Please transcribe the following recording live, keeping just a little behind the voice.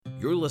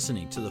You're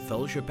listening to the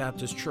Fellowship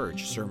Baptist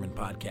Church Sermon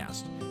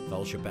Podcast.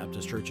 Fellowship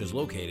Baptist Church is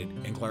located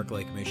in Clark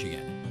Lake,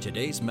 Michigan.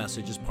 Today's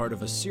message is part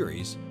of a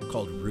series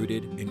called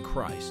Rooted in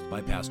Christ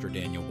by Pastor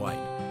Daniel White.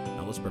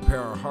 Now let's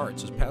prepare our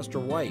hearts as Pastor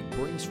White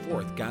brings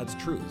forth God's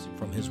truths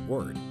from His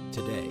Word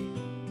today.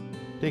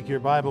 Take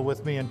your Bible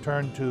with me and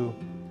turn to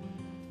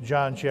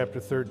John chapter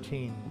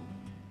 13.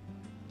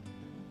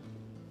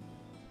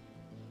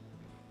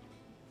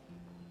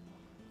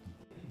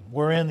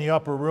 We're in the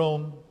upper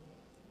room.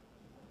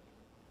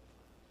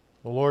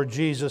 The Lord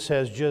Jesus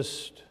has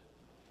just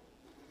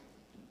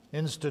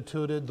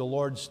instituted the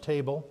Lord's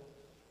table,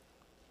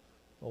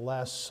 the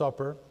Last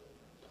Supper.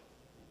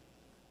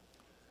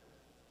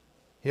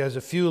 He has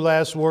a few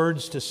last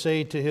words to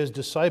say to His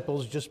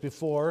disciples just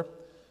before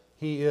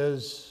He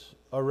is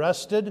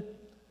arrested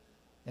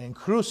and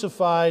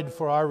crucified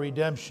for our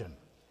redemption.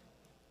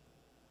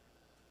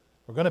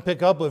 We're going to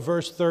pick up with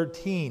verse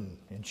 13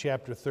 in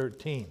chapter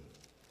 13.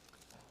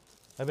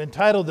 I've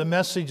entitled the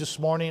message this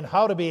morning,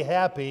 How to Be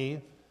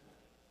Happy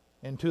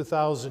in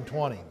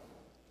 2020.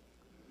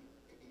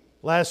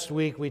 Last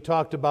week we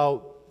talked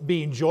about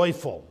being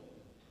joyful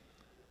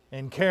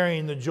and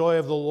carrying the joy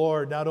of the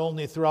Lord not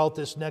only throughout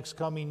this next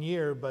coming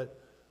year, but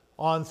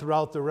on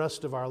throughout the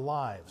rest of our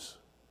lives.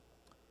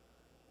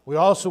 We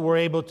also were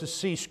able to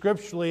see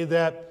scripturally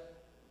that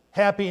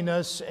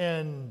happiness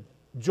and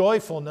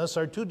joyfulness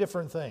are two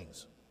different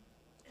things.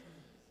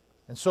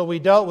 And so we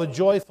dealt with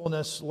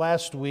joyfulness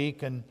last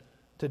week, and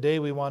today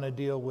we want to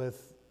deal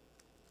with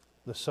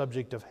the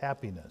subject of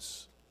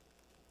happiness.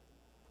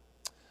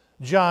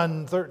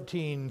 John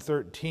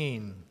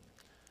 13:13.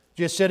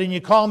 Jesus said, "And you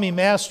call me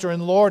Master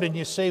and Lord, and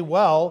you say,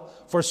 well,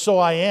 for so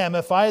I am.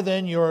 If I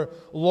then, your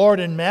Lord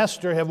and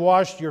Master, have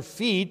washed your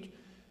feet,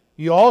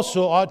 you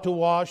also ought to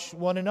wash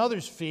one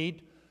another's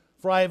feet.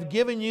 For I have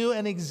given you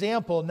an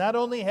example." Not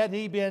only had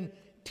He been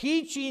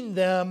teaching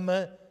them,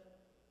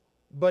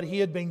 but He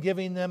had been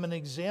giving them an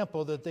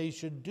example that they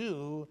should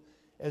do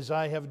as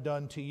I have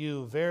done to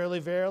you. Verily,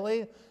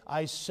 verily,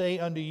 I say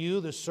unto you,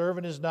 the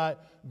servant is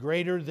not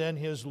greater than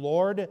his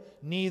Lord,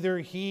 neither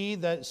he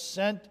that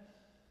sent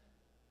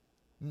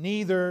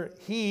greater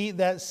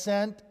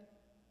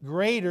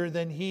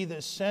than he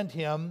that sent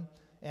him.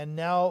 And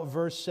now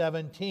verse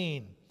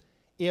 17.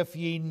 If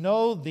ye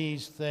know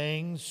these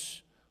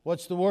things,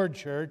 what's the word,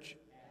 church?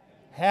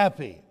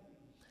 Happy.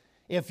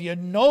 If you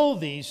know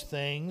these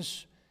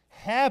things,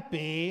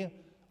 happy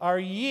are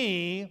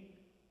ye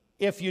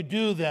if you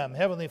do them.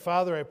 Heavenly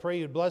Father, I pray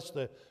You'd bless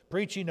the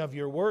preaching of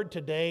Your Word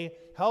today.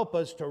 Help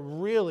us to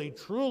really,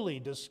 truly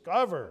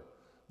discover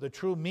the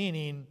true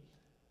meaning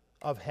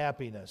of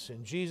happiness.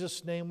 In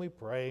Jesus' name we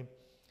pray.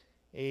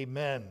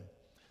 Amen.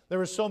 There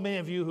were so many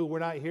of you who were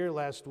not here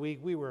last week.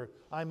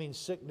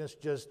 Sickness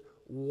just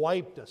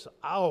wiped us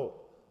out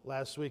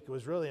last week. It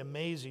was really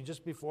amazing.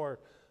 Just before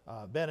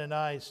Ben and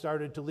I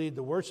started to lead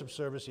the worship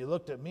service, he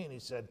looked at me and he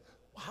said,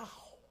 "Wow,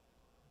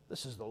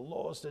 this is the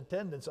lowest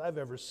attendance I've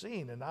ever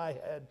seen," and I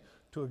had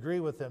to agree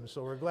with him.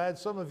 So we're glad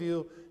some of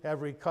you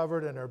have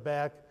recovered and are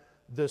back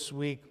this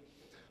week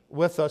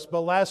with us.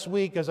 But last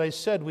week, as I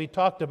said, we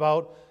talked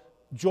about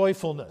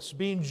joyfulness,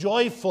 being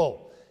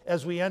joyful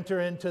as we enter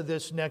into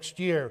this next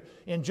year.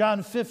 In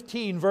John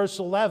 15, verse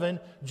 11,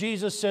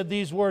 Jesus said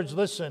these words,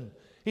 listen.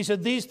 He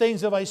said, "These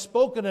things have I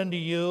spoken unto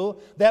you,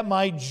 that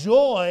my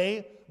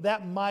joy,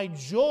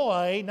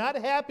 not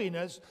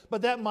happiness,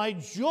 but that my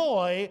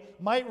joy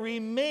might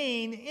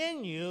remain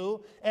in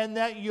you, and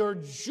that your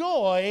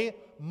joy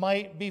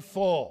might be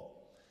full."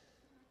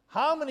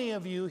 How many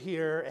of you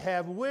here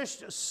have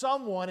wished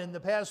someone in the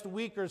past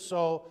week or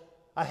so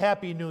a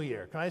Happy New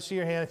Year? Can I see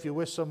your hand if you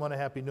wish someone a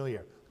Happy New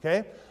Year?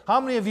 Okay? How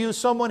many of you,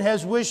 someone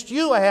has wished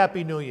you a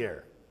Happy New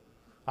Year?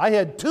 I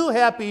had 2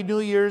 Happy New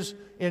Years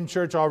in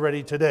church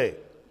already today.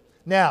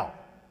 Now,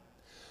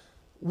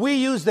 we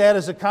use that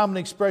as a common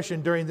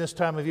expression during this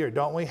time of year,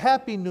 don't we?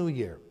 Happy New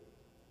Year.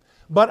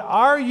 But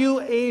are you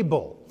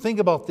able, think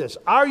about this,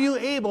 are you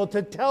able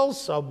to tell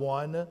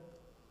someone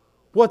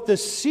what the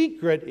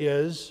secret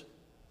is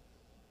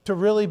to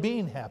really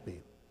being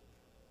happy?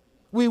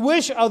 We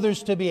wish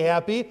others to be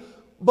happy,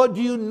 but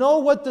do you know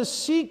what the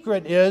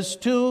secret is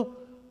to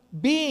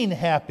being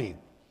happy?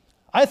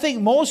 I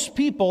think most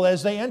people,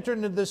 as they enter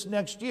into this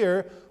next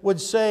year, would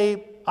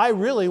say, I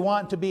really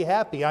want to be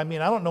happy. I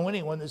don't know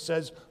anyone that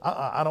says,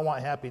 I don't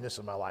want happiness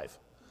in my life.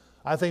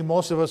 I think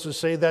most of us would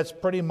say that's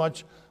pretty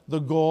much the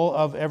goal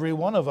of every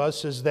one of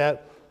us, is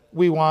that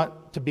we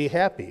want to be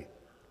happy.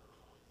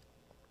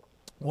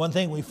 One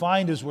thing we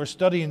find as we're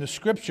studying the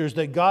Scriptures,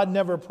 that God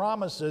never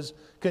promises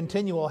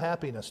continual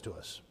happiness to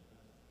us.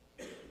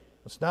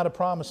 It's not a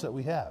promise that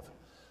we have.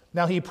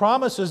 Now, He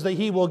promises that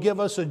He will give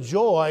us a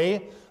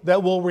joy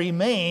that will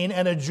remain,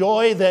 and a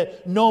joy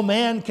that no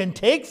man can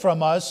take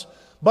from us,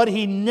 but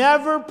He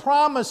never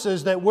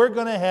promises that we're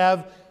going to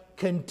have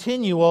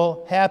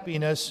continual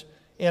happiness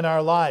in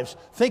our lives.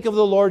 Think of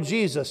the Lord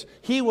Jesus.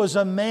 He was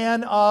a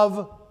man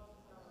of,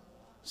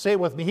 say it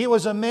with me, He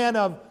was a man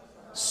of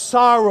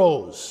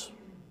sorrows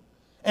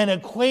and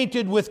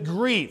acquainted with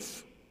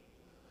grief.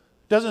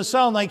 Doesn't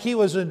sound like He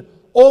was an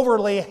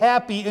overly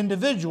happy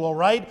individual,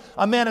 right?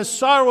 A man of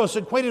sorrows,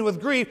 acquainted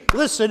with grief.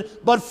 Listen,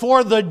 but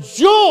for the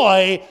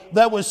joy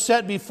that was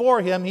set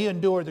before him, he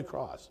endured the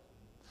cross.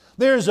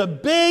 There's a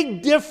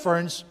big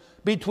difference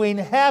between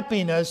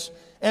happiness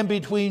and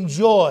between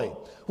joy.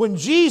 When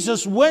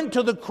Jesus went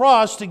to the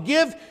cross to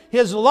give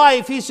his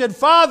life, he said,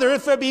 Father,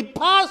 if it be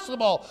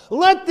possible,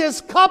 let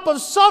this cup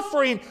of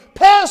suffering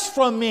pass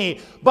from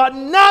me. But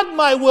not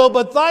my will,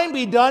 but thine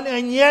be done.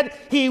 And yet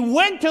he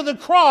went to the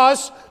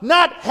cross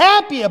not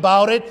happy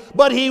about it,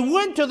 but he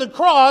went to the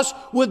cross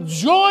with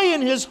joy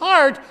in his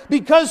heart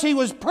because he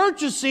was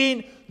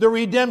purchasing the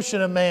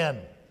redemption of man.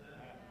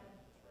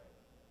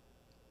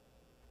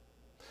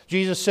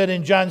 Jesus said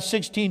in John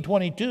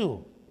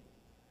 16:22,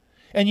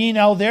 and ye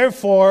now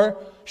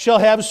therefore shall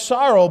have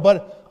sorrow,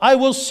 but I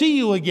will see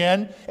you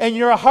again, and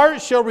your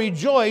heart shall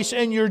rejoice,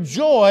 and your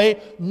joy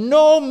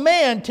no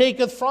man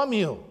taketh from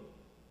you.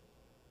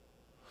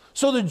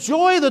 So the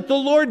joy that the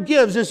Lord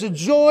gives is a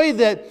joy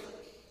that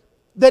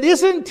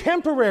isn't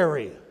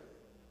temporary.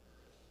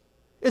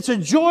 It's a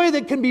joy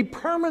that can be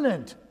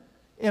permanent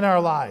in our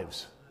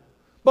lives.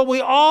 But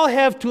we all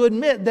have to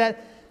admit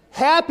that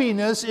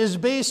happiness is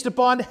based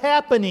upon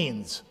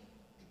happenings.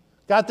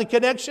 Got the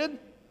connection?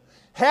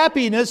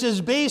 Happiness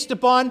is based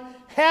upon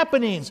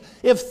happenings.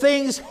 If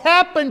things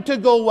happen to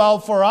go well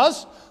for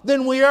us,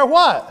 then we are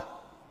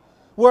what?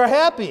 We're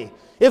happy.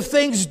 If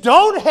things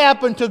don't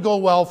happen to go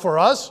well for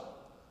us,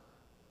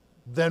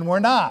 then we're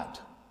not.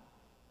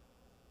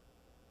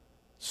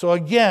 So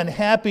again,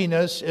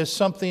 happiness is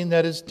something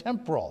that is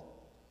temporal,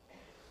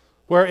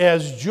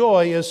 whereas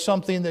joy is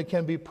something that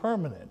can be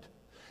permanent.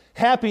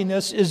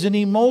 Happiness is an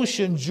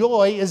emotion.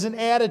 Joy is an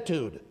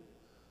attitude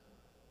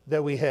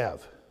that we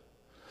have.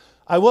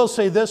 I will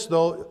say this,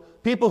 though.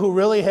 People who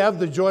really have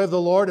the joy of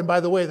the Lord, and by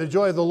the way, the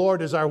joy of the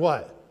Lord is our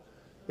what?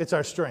 It's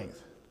our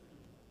strength.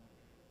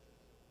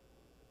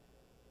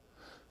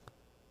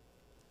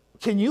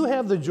 Can you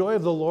have the joy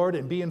of the Lord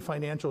and be in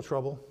financial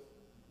trouble?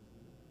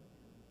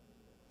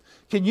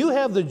 Can you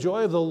have the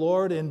joy of the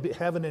Lord and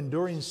have an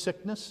enduring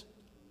sickness?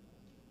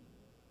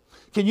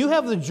 Can you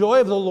have the joy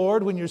of the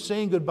Lord when you're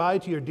saying goodbye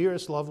to your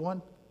dearest loved one?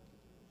 Do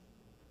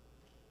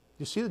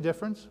you see the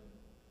difference?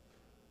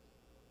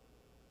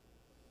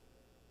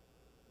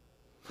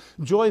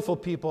 Joyful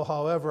people,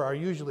 however, are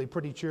usually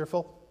pretty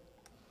cheerful.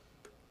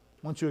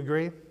 Won't you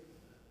agree?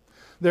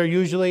 They're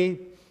usually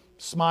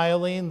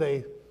smiling.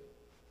 They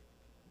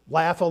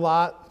laugh a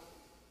lot.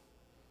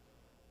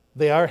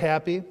 They are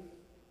happy.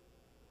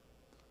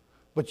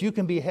 But you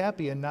can be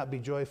happy and not be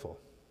joyful.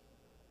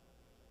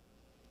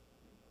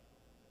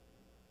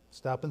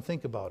 Stop and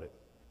think about it.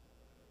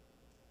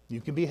 You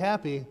can be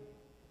happy,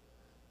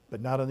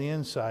 but not on the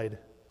inside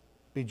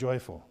be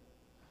joyful.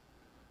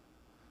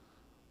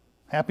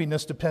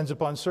 Happiness depends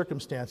upon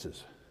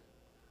circumstances.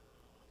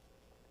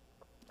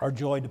 Our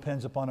joy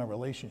depends upon our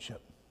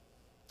relationship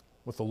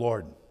with the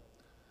Lord.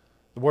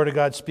 The Word of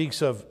God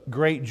speaks of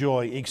great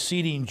joy,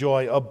 exceeding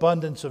joy,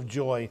 abundance of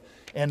joy,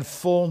 and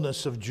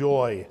fullness of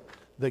joy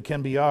that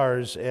can be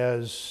ours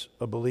as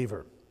a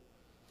believer.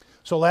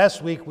 So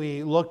last week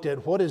we looked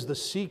at what is the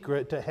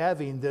secret to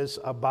having this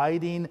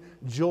abiding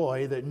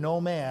joy that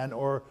no man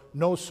or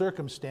no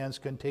circumstance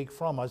can take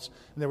from us.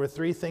 And there were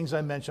three things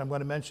I mentioned. I'm going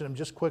to mention them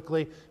just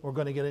quickly. We're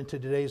going to get into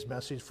today's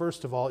message.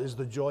 First of all is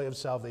the joy of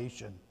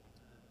salvation.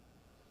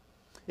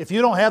 If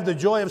you don't have the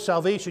joy of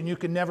salvation, you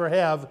can never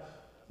have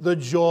the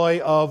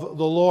joy of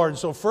the Lord.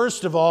 So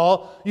first of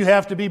all, you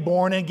have to be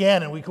born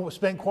again. And we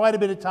spent quite a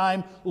bit of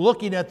time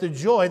looking at the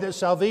joy that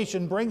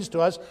salvation brings to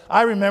us.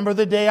 I remember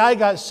the day I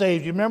got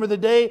saved. You remember the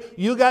day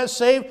you got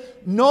saved?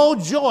 No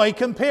joy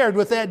compared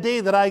with that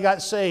day that I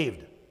got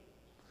saved.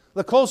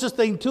 The closest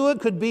thing to it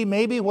could be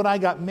maybe when I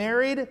got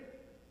married.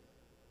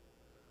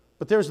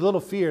 But there's a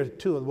little fear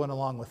too that went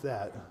along with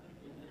that.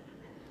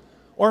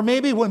 Or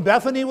maybe when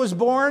Bethany was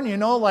born, you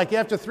know, like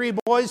after 3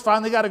 boys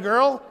finally got a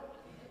girl.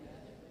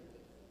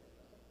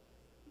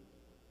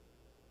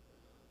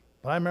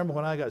 But I remember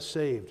when I got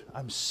saved.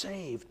 I'm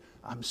saved.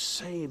 I'm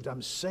saved.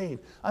 I'm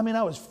saved. I mean,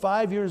 I was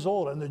 5 years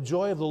old, and the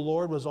joy of the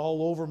Lord was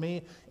all over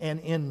me and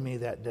in me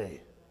that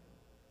day.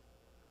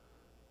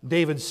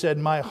 David said,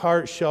 my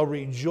heart shall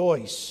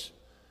rejoice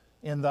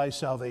in thy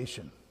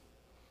salvation.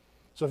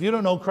 So if you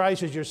don't know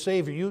Christ as your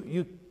Savior,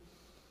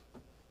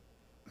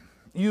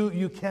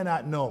 you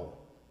cannot know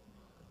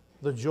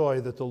the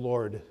joy that the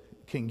Lord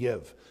can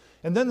give.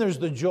 And then there's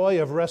the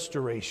joy of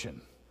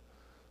restoration.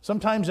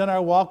 Sometimes in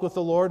our walk with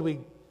the Lord, we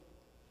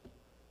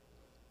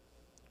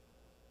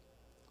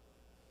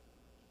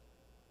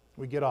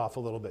get off a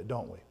little bit,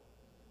 don't we?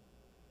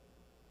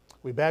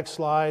 We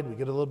backslide, we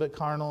get a little bit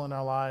carnal in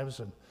our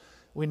lives, and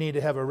we need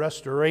to have a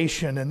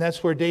restoration. And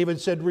that's where David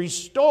said,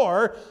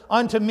 restore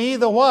unto me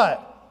the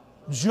what?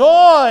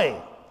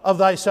 Joy of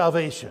thy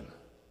salvation.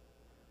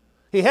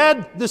 He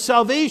had the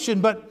salvation,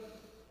 but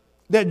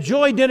that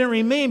joy didn't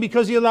remain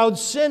because he allowed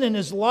sin in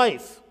his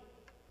life.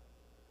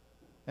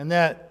 And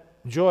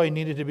that joy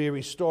needed to be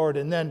restored.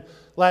 And then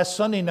last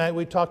Sunday night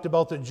we talked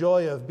about the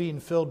joy of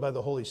being filled by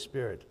the Holy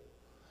Spirit.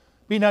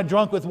 Be not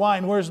drunk with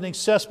wine, where's an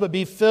excess, but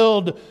be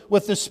filled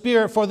with the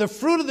Spirit. For the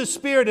fruit of the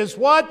Spirit is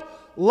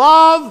what?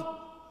 Love,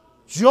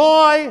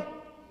 joy,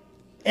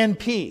 and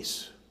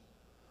peace.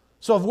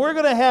 So if we're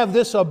going to have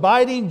this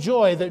abiding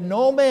joy that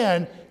no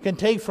man can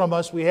take from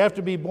us, we have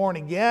to be born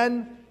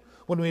again.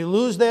 When we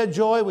lose that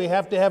joy, we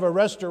have to have a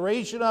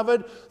restoration of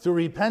it through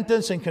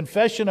repentance and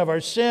confession of our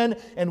sin,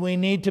 and we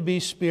need to be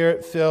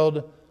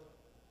Spirit-filled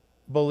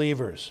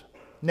believers.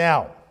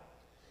 Now,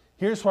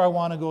 here's where I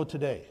want to go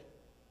today.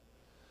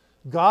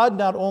 God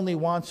not only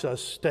wants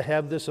us to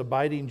have this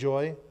abiding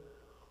joy,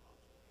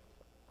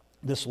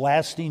 this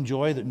lasting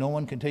joy that no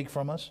one can take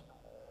from us,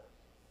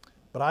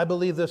 but I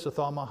believe this with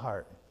all my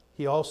heart.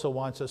 He also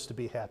wants us to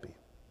be happy.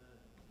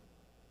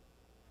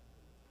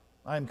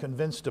 I'm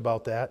convinced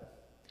about that.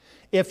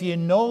 If you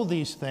know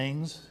these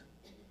things,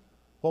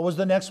 what was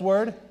the next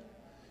word?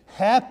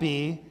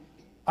 Happy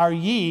are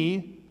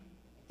ye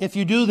if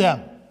you do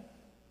them.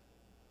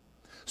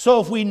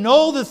 So if we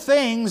know the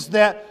things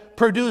that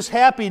produce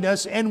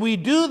happiness and we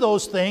do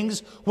those things,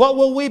 what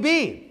will we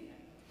be?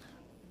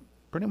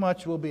 Pretty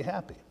much we'll be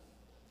happy.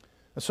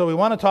 So we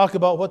want to talk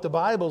about what the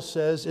Bible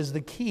says is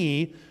the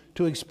key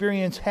to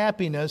experience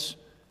happiness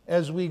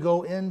as we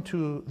go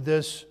into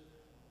this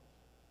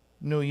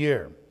new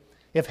year.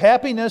 If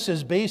happiness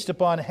is based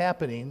upon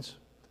happenings,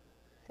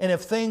 and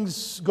if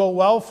things go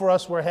well for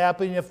us, we're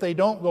happy, and if they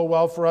don't go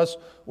well for us,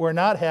 we're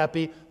not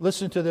happy,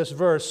 listen to this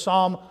verse,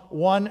 Psalm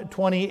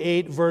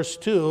 128, verse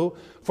 2,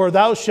 for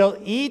thou shalt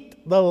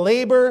eat the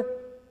labor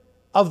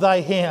of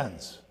thy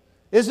hands.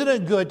 Isn't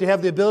it good to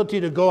have the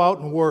ability to go out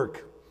and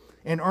work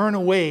and earn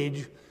a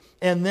wage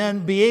and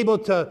then be able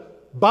to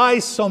buy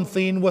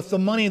something with the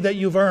money that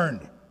you've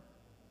earned?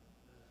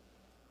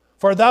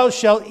 For thou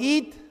shalt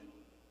eat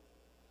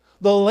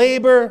the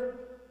labor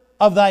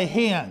of thy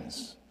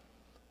hands.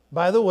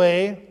 By the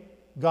way,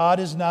 God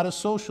is not a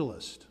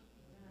socialist.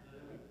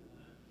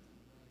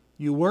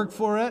 You work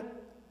for it,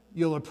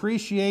 you'll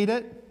appreciate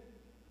it.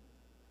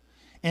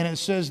 And it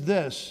says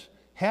this,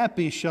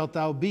 happy shalt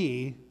thou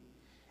be,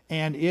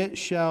 and it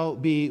shall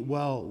be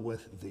well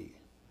with thee.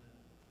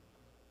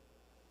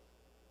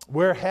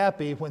 We're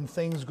happy when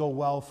things go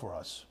well for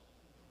us.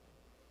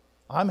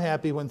 I'm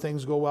happy when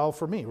things go well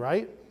for me,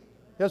 right?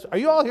 Yes. Are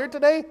you all here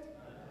today?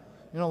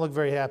 You don't look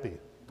very happy.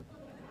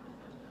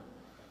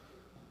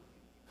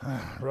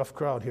 Rough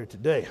crowd here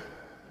today.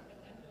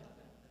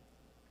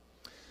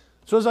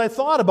 So as I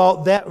thought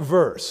about that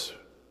verse,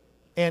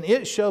 and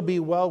it shall be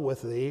well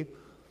with thee,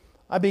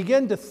 I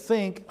began to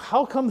think,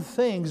 how come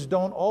things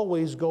don't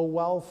always go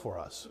well for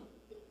us?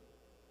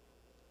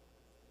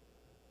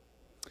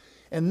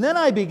 And then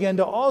I began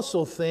to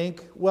also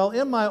think, well,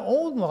 in my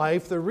own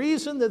life, the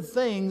reason that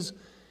things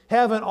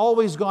haven't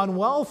always gone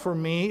well for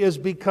me is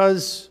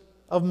because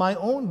of my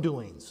own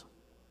doings,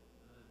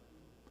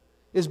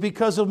 is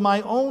because of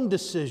my own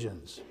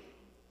decisions.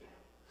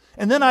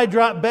 And then I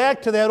dropped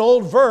back to that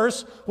old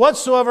verse,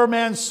 whatsoever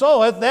man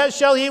soweth, that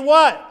shall he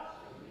what?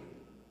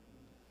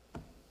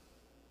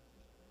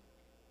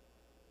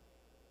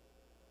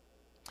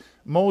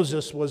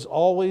 Moses was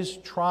always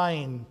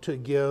trying to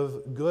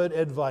give good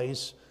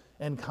advice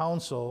and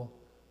counsel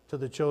to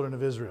the children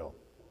of Israel.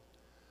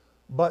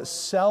 But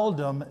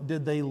seldom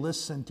did they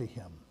listen to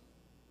him.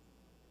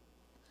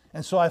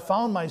 And so I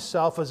found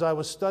myself, as I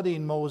was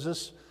studying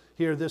Moses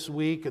here this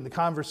week, and the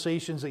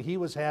conversations that he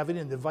was having,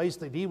 and the advice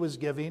that he was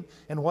giving,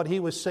 and what he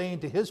was saying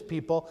to his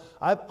people,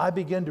 I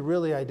began to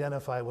really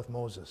identify with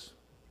Moses.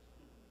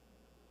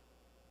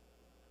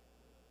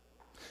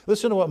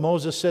 Listen to what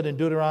Moses said in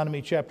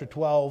Deuteronomy chapter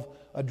 12,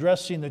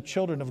 addressing the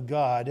children of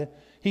God.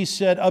 He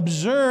said,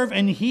 observe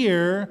and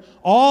hear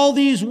all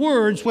these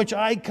words which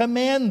I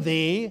command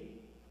thee,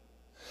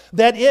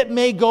 that it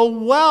may go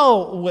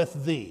well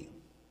with thee.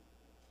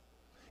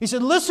 He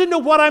said, listen to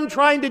what I'm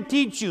trying to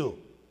teach you.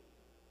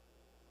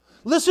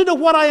 Listen to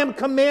what I am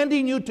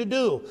commanding you to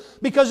do.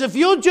 Because if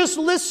you'll just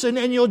listen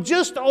and you'll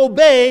just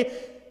obey,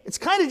 it's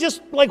kind of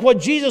just like what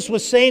Jesus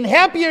was saying.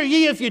 Happy are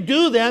ye if you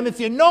do them. If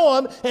you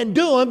know them and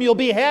do them, you'll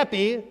be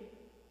happy.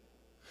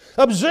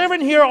 Observe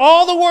and hear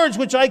all the words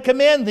which I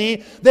command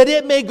thee, that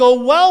it may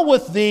go well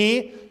with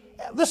thee.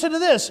 Listen to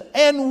this.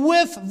 And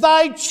with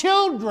thy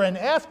children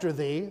after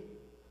thee.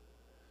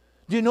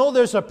 Do you know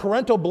there's a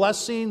parental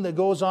blessing that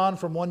goes on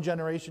from one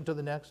generation to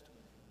the next?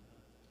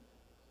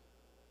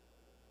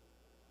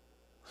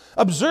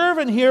 Observe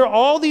and hear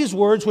all these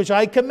words which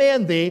I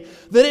command thee,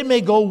 that it may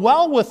go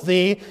well with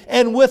thee,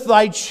 and with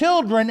thy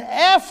children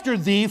after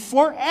thee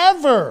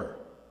forever.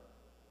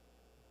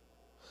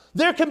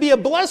 There can be a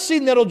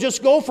blessing that'll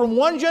just go from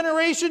one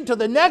generation to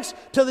the next,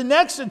 to the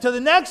next, and to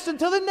the next, and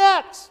to the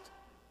next.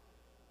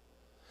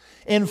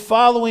 In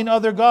following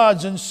other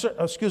gods,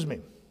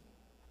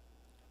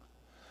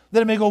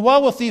 that it may go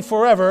well with thee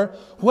forever,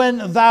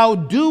 when thou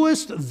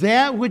doest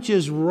that which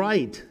is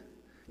right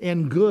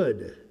and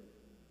good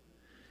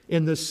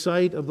in the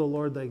sight of the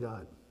Lord thy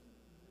God.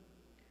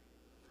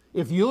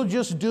 If you'll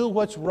just do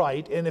what's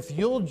right, and if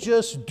you'll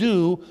just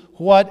do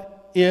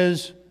what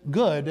is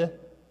good,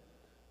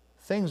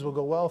 things will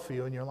go well for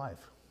you in your life.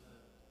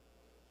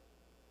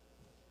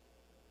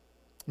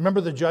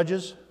 Remember the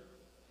judges?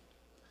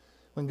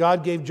 When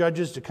God gave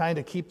judges to kind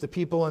of keep the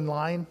people in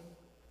line?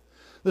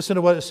 Listen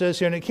to what it says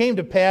here. And it came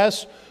to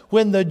pass,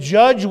 when the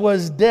judge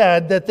was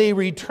dead, that they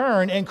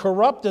returned and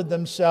corrupted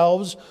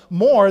themselves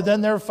more than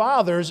their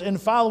fathers in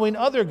following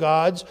other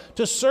gods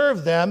to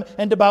serve them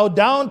and to bow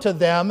down to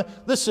them.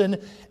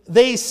 Listen,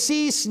 they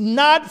cease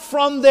not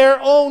from their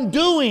own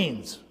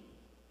doings,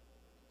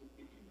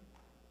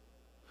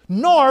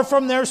 nor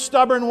from their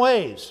stubborn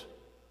ways.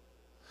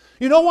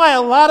 You know why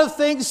a lot of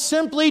things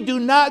simply do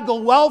not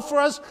go well for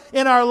us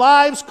in our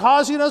lives,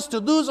 causing us to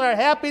lose our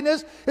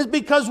happiness, is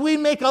because we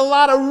make a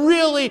lot of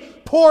really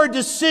poor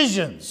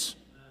decisions.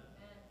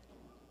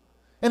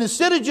 And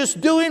instead of just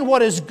doing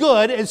what is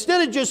good,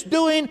 instead of just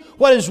doing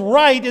what is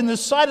right in the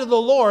sight of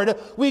the Lord,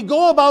 we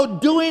go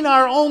about doing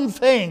our own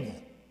thing.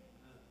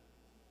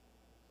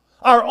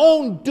 Our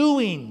own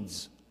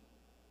doings.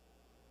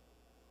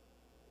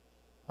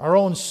 Our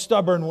own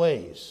stubborn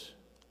ways.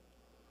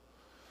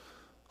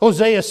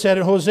 Hosea said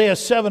in Hosea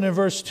 7 and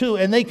verse 2,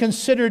 and they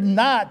considered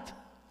not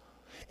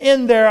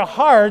in their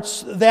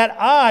hearts that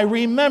I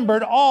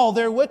remembered all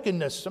their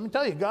wickedness. Let me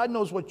tell you, God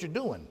knows what you're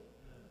doing.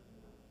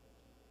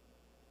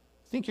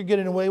 Think you're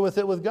getting away with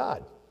it with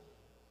God.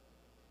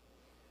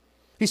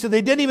 He said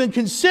they didn't even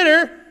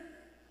consider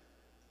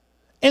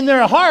in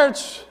their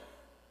hearts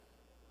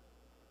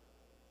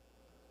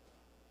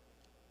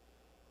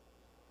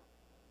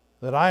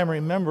that I am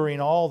remembering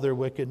all their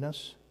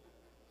wickedness.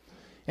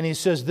 And he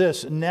says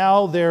this,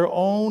 now their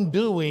own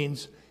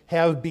doings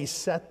have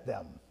beset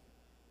them.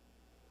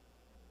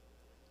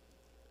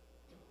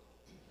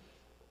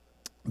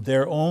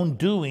 Their own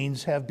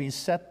doings have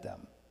beset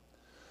them.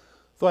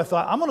 So I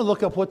thought, I'm going to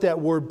look up what that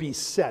word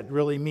beset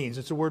really means.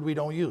 It's a word we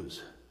don't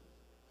use.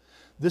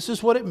 This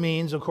is what it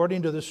means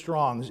according to the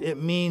Strong's. It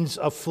means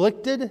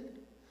afflicted,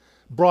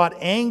 brought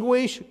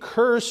anguish,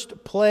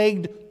 cursed,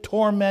 plagued,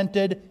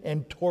 tormented,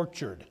 and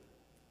tortured.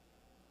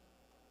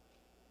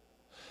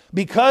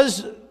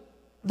 Because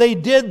they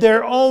did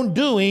their own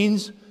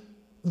doings,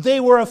 they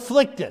were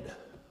afflicted.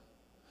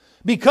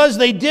 Because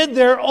they did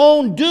their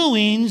own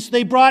doings,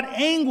 they brought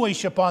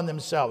anguish upon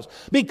themselves.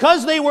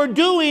 Because they were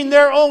doing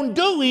their own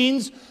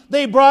doings,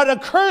 they brought a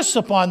curse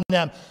upon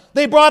them.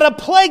 They brought a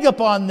plague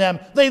upon them.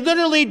 They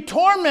literally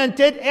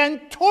tormented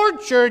and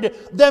tortured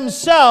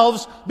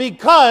themselves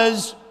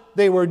because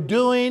they were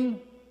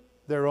doing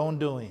their own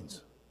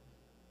doings.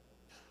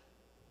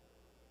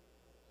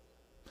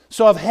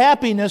 So if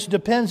happiness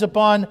depends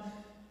upon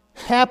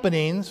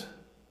happenings,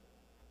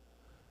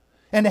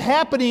 and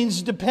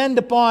happenings depend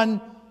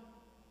upon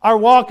our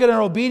walk and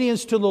our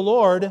obedience to the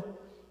Lord,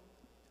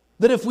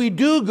 that if we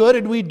do good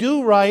and we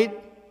do right,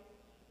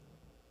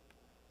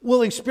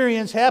 we'll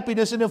experience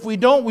happiness, and if we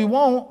don't, we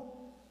won't.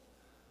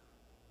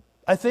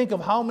 I think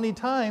of how many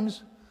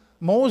times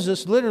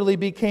Moses literally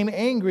became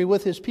angry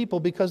with his people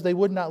because they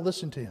would not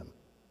listen to him.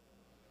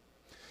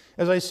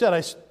 As I said,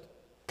 I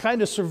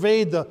kind of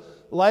surveyed the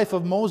life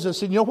of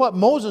Moses, and you know what?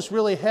 Moses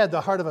really had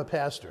the heart of a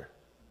pastor.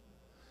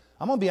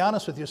 I'm going to be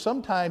honest with you.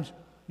 Sometimes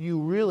you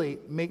really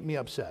make me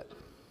upset.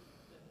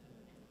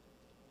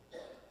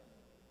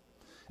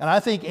 And I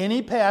think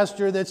any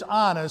pastor that's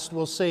honest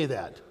will say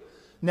that.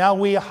 Now,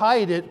 we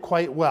hide it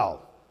quite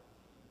well.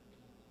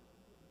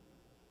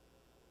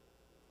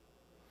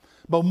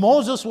 But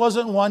Moses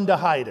wasn't one to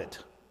hide it.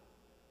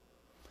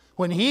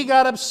 When he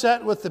got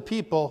upset with the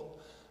people,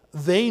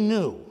 they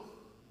knew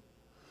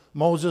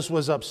Moses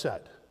was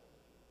upset.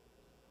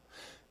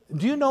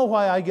 Do you know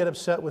why I get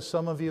upset with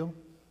some of you?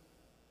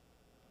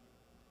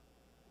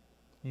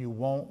 You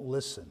won't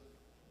listen.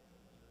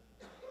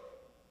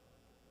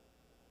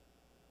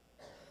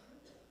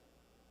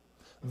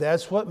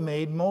 That's what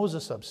made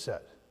Moses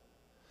upset.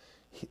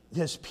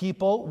 His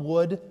people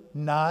would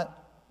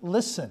not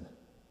listen.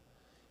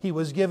 He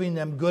was giving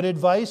them good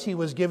advice. He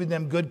was giving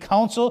them good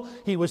counsel.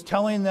 He was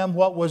telling them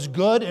what was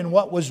good and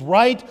what was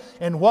right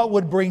and what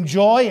would bring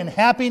joy and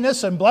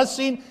happiness and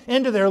blessing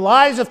into their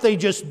lives if they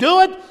just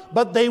do it,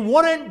 but they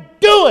wouldn't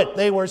do it.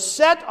 They were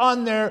set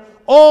on their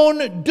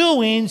own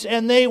doings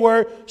and they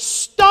were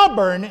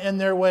stubborn in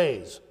their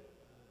ways.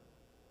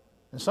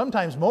 And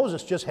sometimes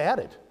Moses just had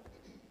it.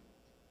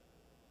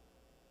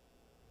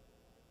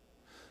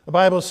 The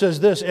Bible says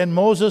this, and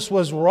Moses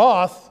was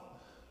wroth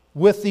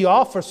with the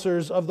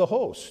officers of the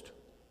host.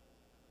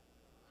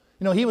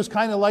 You know, he was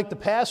kind of like the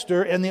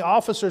pastor, and the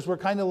officers were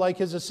kind of like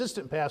his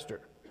assistant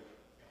pastor.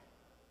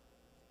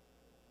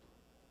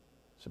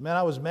 He said, man,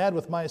 I was mad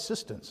with my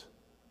assistants.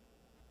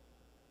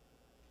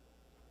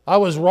 I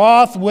was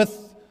wroth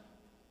with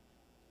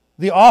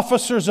the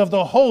officers of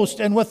the host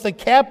and with the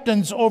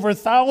captains over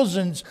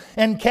thousands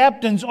and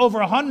captains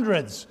over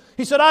hundreds.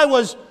 He said, I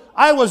was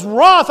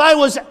wroth, I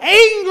was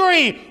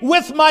angry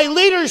with my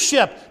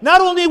leadership.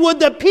 Not only would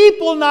the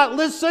people not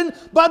listen,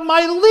 but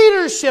my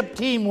leadership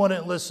team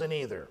wouldn't listen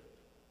either.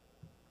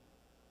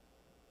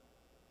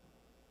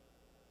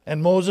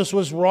 And Moses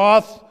was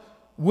wroth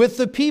with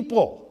the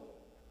people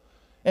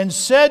and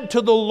said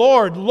to the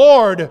Lord,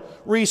 Lord,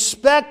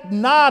 respect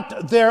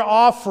not their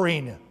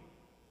offering.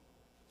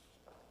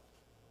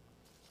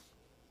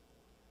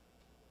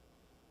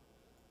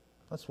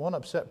 That's one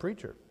upset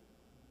preacher.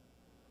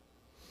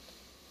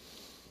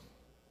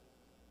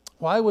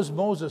 Why was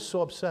Moses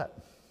so upset?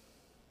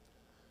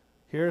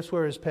 Here's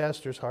where his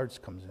pastor's heart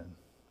comes in.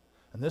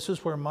 And this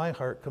is where my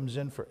heart comes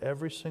in for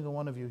every single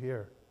one of you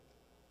here.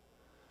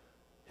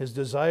 His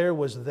desire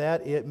was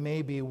that it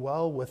may be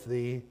well with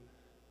thee,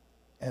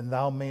 and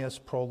thou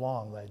mayest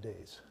prolong thy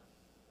days.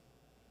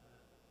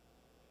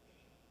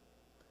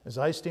 As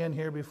I stand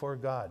here before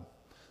God,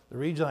 the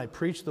reason I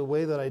preach the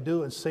way that I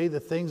do and say the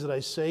things that I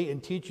say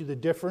and teach you the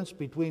difference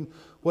between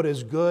what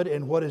is good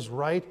and what is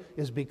right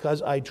is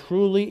because I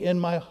truly in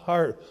my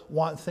heart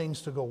want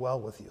things to go well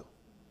with you.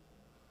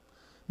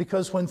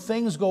 Because when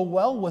things go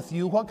well with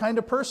you, what kind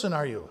of person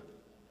are you?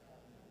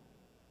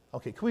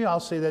 Okay, can we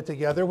all say that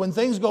together? When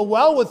things go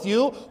well with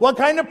you, what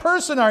kind of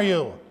person are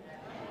you?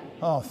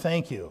 Oh,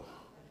 thank you.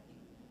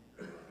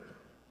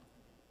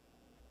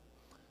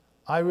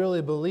 I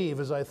really believe,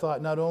 as I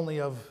thought not only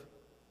of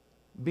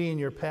being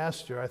your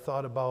pastor, I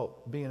thought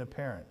about being a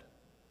parent.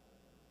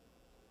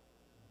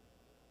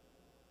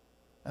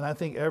 And I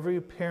think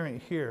every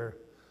parent here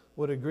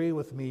would agree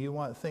with me, you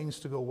want things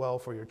to go well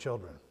for your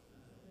children.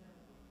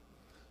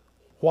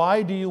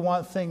 Why do you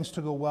want things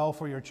to go well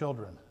for your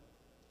children?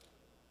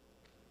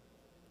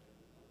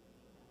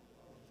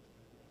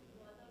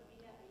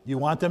 You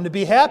want them to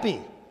be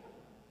happy.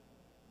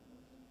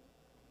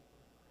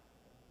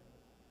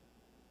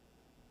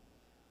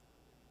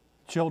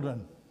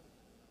 Children,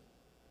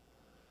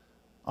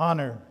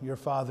 honor your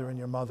father and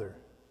your mother,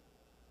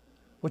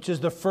 which is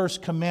the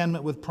first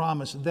commandment with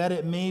promise, that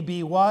it may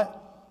be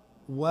what?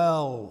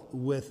 Well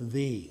with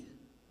thee,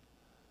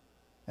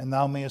 and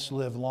thou mayest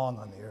live long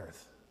on the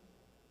earth.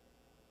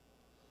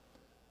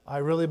 I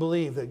really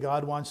believe that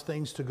God wants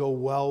things to go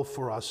well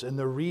for us, and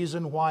the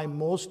reason why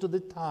most of the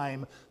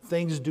time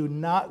things do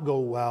not go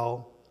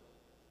well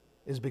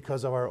is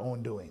because of our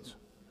own doings.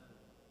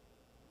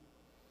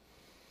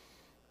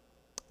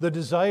 The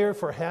desire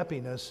for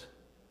happiness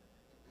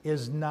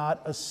is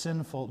not a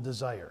sinful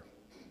desire.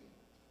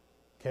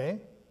 Okay?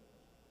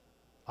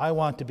 I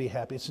want to be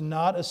happy. It's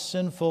not a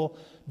sinful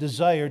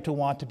desire to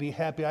want to be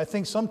happy. I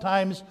think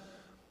sometimes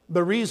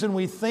the reason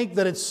we think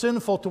that it's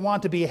sinful to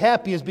want to be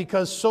happy is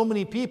because so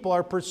many people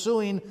are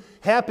pursuing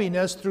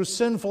happiness through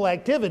sinful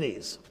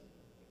activities.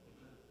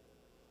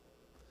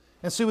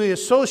 And so we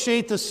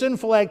associate the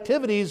sinful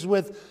activities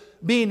with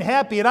being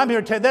happy, and I'm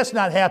here to tell you that's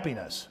not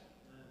happiness.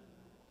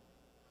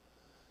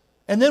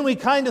 And then we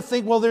kind of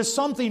think, well, there's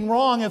something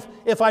wrong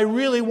if I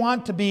really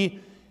want to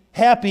be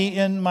happy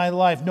in my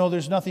life. No,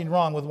 there's nothing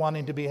wrong with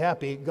wanting to be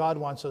happy. God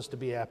wants us to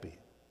be happy.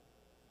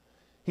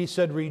 He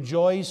said,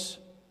 rejoice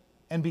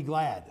and be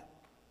glad.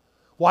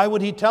 Why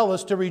would He tell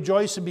us to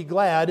rejoice and be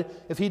glad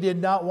if He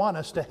did not want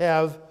us to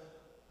have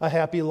a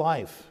happy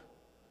life?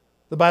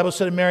 The Bible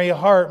said, a merry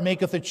heart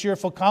maketh a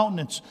cheerful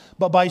countenance,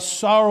 but by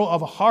sorrow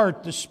of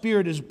heart the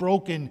spirit is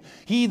broken.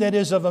 He that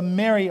is of a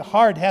merry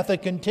heart hath a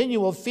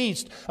continual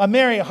feast. A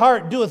merry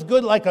heart doeth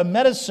good like a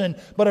medicine,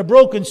 but a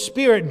broken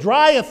spirit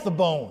drieth the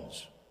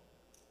bones.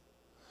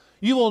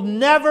 You will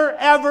never,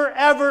 ever,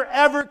 ever,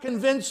 ever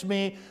convince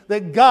me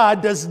that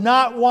God does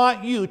not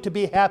want you to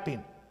be happy.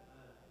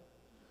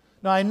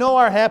 Now, I know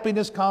our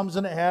happiness comes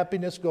and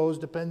happiness goes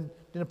depending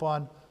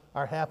upon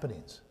our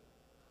happenings.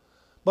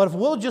 But if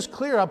we'll just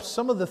clear up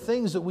some of the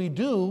things that we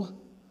do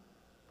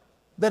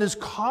that is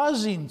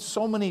causing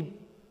so many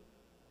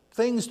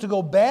things to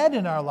go bad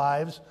in our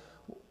lives,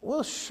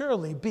 we'll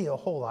surely be a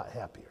whole lot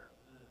happier.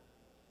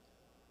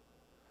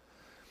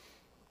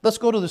 Let's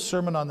go to the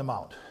Sermon on the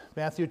Mount,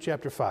 Matthew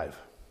chapter 5.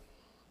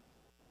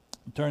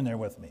 Turn there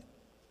with me.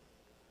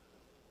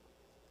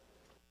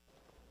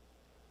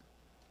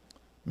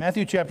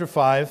 Matthew chapter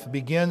 5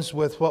 begins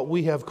with what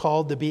we have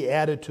called the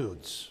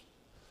Beatitudes.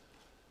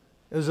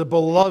 It is a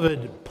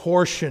beloved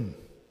portion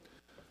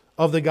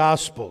of the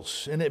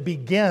Gospels, and it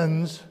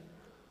begins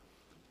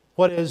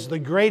what is the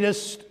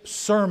greatest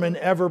sermon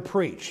ever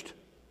preached,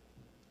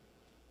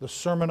 the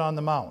Sermon on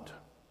the Mount.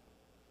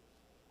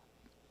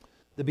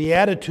 The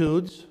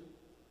Beatitudes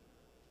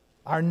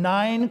are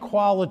 9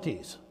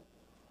 qualities.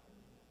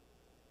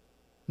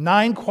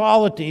 9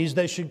 qualities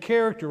that should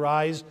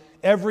characterize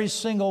every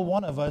single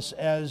one of us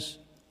as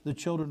the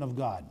children of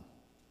God.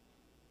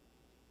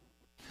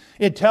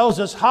 It tells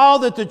us how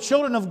that the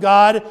children of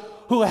God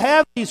who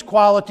have these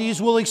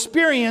qualities will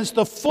experience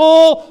the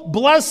full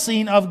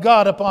blessing of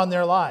God upon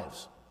their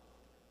lives.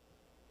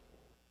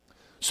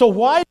 So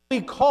why do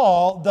we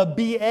call the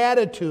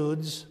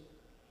Beatitudes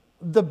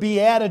the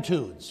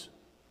Beatitudes?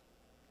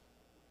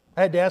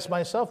 I had to ask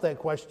myself that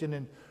question,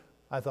 and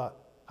I thought,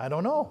 I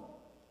don't know.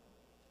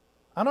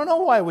 I don't know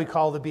why we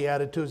call the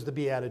Beatitudes the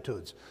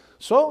Beatitudes.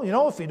 So,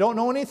 if you don't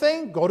know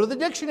anything, go to the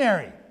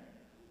dictionary.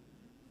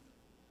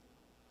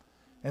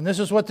 And this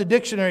is what the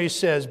dictionary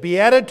says.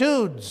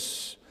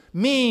 Beatitudes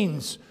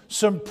means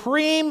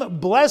supreme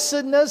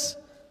blessedness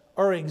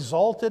or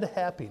exalted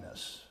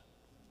happiness.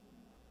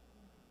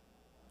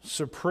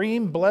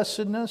 Supreme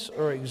blessedness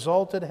or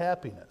exalted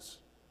happiness.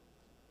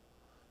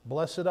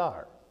 Blessed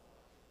are.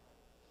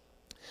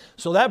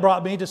 So that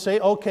brought me to say,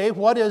 okay,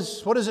 what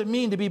does it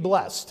mean to be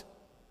blessed?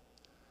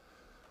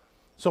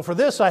 So for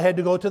this, I had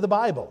to go to the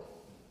Bible.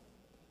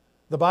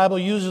 The Bible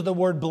uses the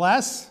word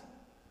bless,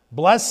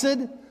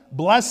 blessed,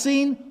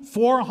 blessing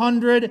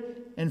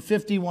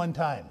 451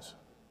 times.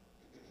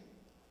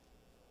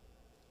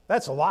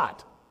 That's a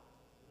lot.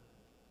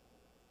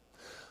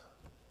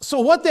 So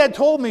what that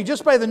told me,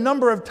 just by the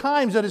number of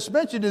times that it's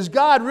mentioned, is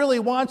God really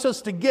wants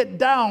us to get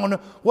down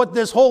what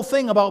this whole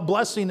thing about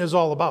blessing is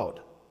all about.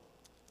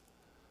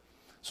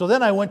 So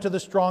then I went to the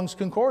Strong's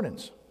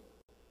Concordance.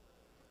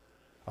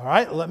 All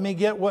right, let me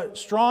get what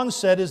Strong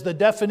said is the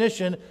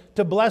definition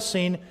to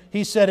blessing.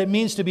 He said it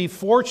means to be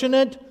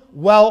fortunate,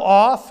 well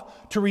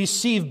off, to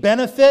receive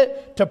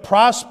benefit, to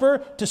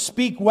prosper, to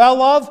speak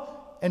well of,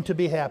 and to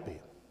be happy.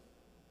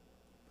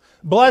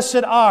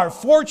 Blessed are,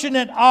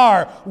 fortunate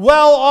are,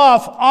 well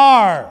off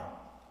are.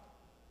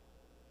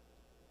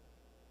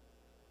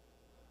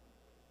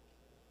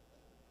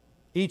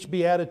 Each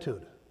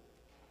beatitude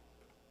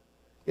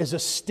is a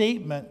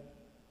statement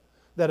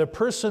that a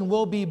person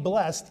will be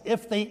blessed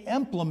if they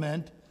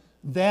implement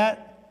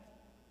that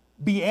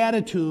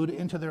beatitude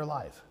into their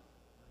life.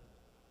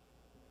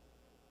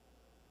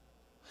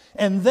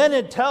 And then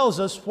it tells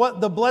us what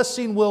the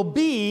blessing will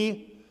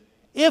be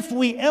if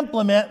we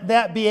implement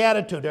that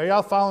beatitude. Are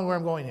y'all following where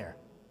I'm going here?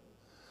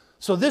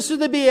 So this is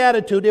the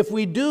beatitude. If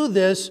we do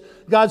this,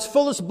 God's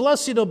fullest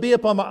blessing will be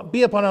upon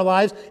our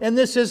lives, and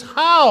this is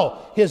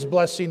how His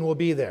blessing will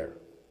be there.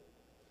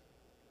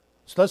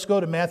 So let's go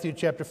to Matthew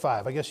chapter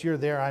 5. I guess you're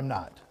there, I'm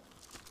not.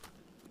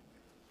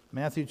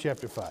 Matthew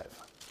chapter 5.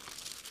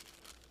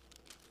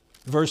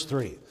 Verse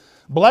 3.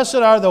 Blessed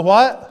are the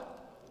what?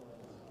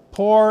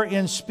 Poor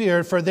in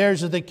spirit, for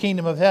theirs is the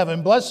kingdom of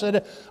heaven. Blessed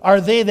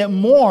are they that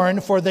mourn,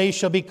 for they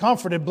shall be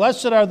comforted.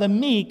 Blessed are the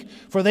meek,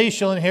 for they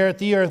shall inherit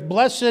the earth.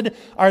 Blessed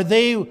are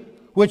they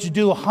which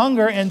do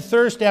hunger and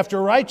thirst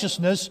after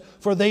righteousness,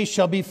 for they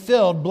shall be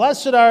filled.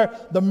 Blessed are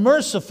the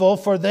merciful,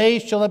 for they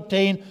shall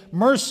obtain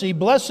mercy.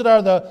 Blessed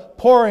are the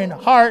pure in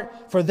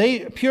heart, for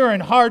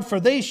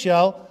they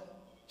shall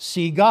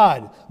see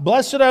God.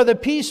 Blessed are the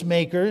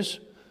peacemakers,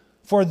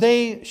 for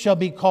they shall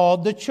be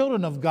called the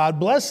children of God.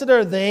 Blessed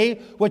are they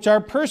which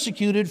are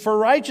persecuted for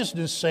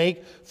righteousness'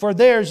 sake, for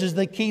theirs is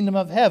the kingdom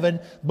of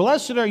heaven.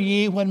 Blessed are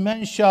ye when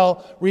men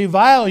shall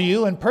revile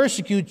you and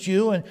persecute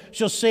you, and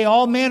shall say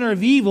all manner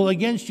of evil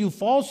against you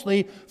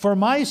falsely for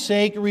my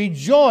sake.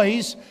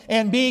 Rejoice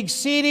and be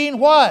exceeding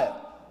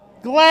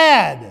what?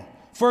 Glad.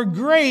 For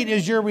great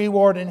is your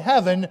reward in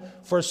heaven,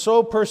 for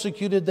so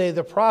persecuted they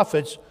the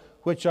prophets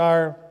which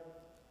are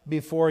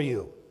before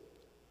you.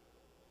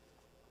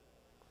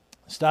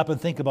 Stop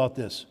and think about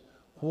this.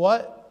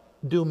 What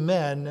do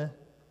men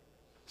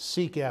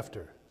seek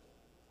after?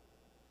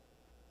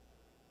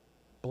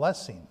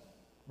 Blessing,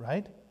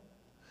 right?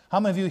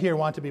 How many of you here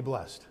want to be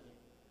blessed?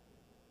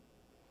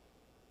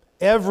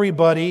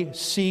 Everybody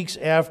seeks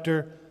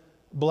after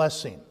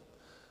blessing.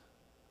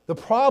 The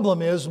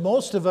problem is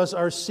most of us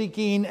are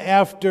seeking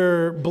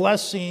after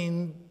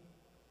blessing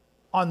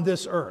on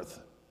this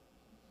earth.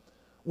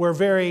 We're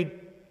very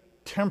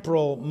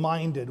temporal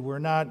minded. We're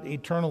not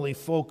eternally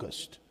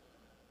focused.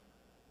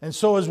 And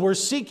so as we're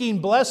seeking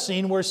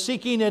blessing, we're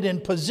seeking it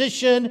in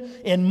position,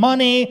 in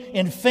money,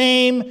 in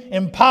fame,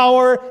 in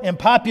power, in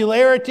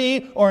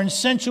popularity, or in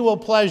sensual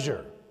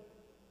pleasure.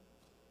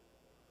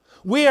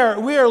 We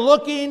are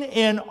looking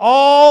in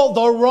all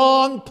the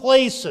wrong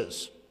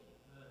places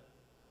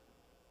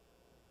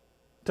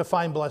to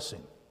find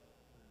blessing.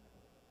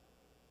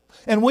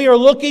 And we are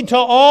looking to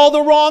all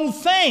the wrong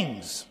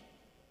things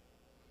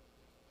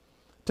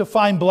to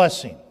find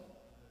blessing.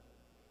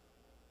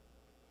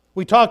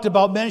 We talked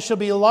about men shall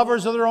be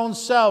lovers of their own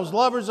selves,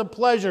 lovers of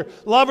pleasure,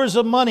 lovers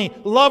of money,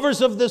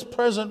 lovers of this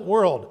present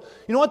world.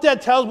 You know what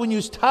that tells when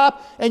you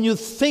stop and you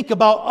think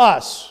about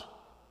us?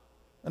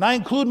 And I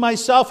include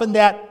myself in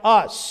that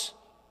us.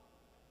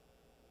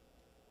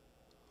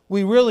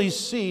 We really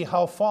see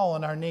how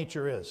fallen our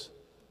nature is.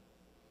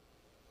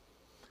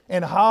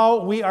 And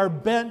how we are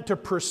bent to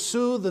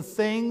pursue the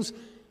things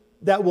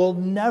that will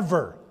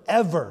never,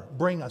 ever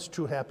bring us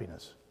true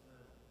happiness.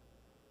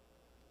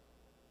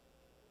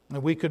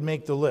 And we could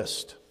make the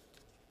list.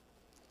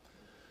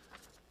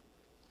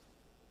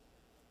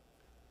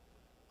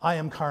 I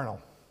am carnal.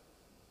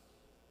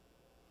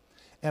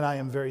 And I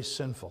am very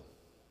sinful.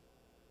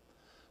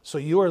 So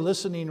you are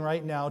listening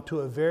right now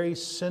to a very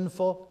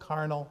sinful,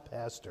 carnal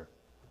pastor.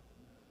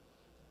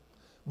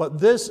 But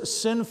this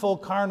sinful,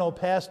 carnal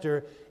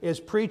pastor is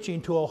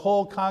preaching to a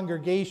whole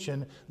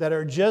congregation that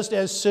are just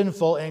as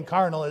sinful and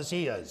carnal as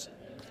he is.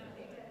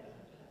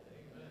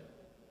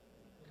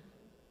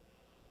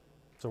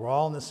 So we're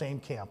all in the same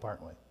camp,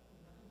 aren't we?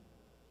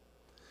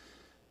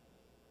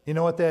 You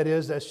know what that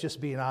is? That's just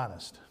being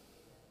honest.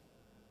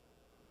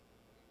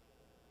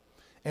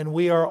 And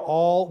we are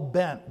all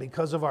bent,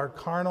 because of our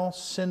carnal,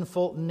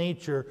 sinful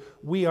nature,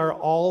 we are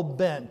all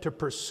bent to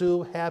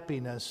pursue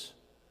happiness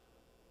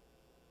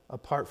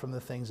apart from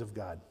the things of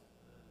God,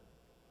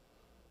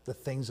 the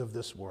things of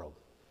this world,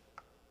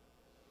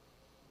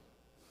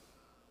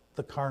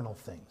 the carnal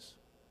things.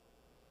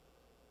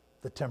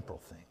 the temporal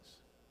things.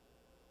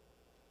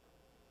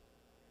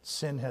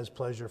 Sin has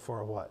pleasure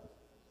for what?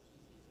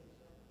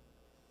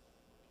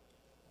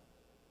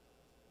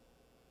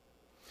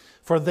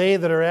 For they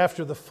that are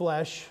after the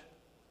flesh.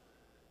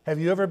 Have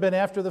you ever been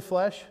after the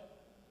flesh?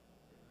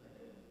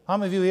 How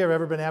many of you here have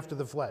ever been after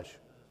the flesh?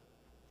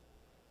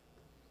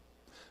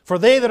 For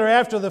they that are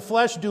after the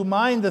flesh do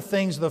mind the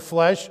things of the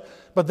flesh,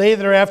 but they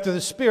that are after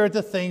the Spirit,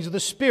 the things of the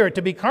Spirit.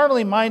 To be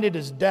carnally minded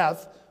is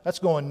death. That's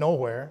going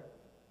nowhere.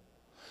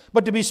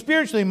 But to be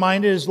spiritually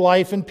minded is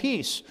life and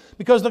peace.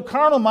 Because the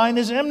carnal mind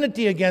is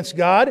enmity against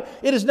God.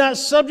 It is not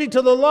subject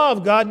to the law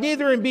of God,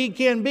 neither indeed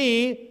can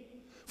be.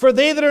 For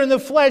they that are in the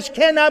flesh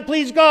cannot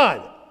please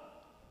God.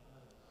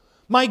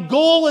 My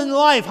goal in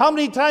life, how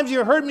many times have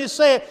you heard me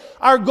say it?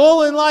 Our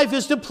goal in life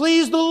is to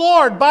please the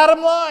Lord,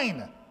 bottom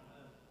line.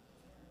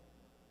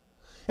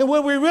 And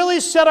when we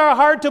really set our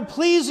heart to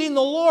pleasing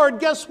the Lord,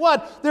 guess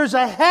what? There's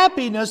a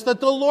happiness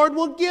that the Lord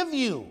will give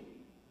you.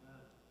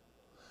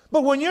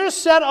 But when you're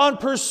set on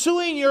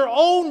pursuing your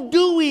own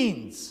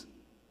doings,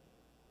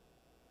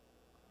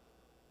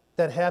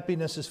 that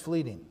happiness is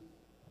fleeting.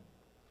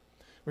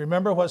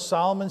 Remember what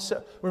Solomon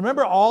said?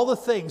 Remember all the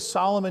things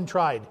Solomon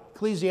tried.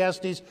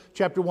 Ecclesiastes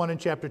chapter 1 and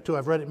chapter 2.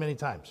 I've read it many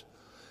times.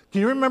 Can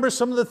you remember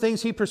some of the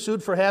things he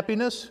pursued for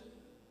happiness?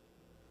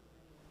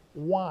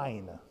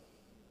 Wine.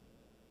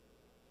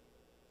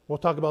 We'll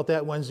talk about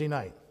that Wednesday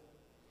night.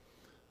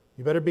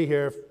 You better be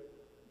here if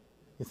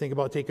you think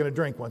about taking a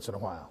drink once in a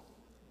while.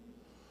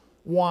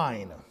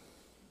 Wine.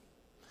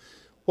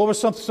 What were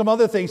some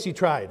other things he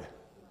tried?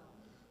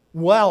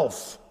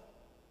 Wealth.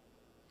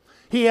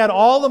 He had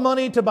all the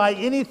money to buy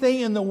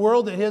anything in the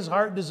world that his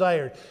heart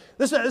desired.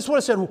 This is what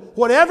it said.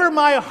 Whatever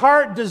my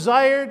heart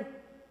desired,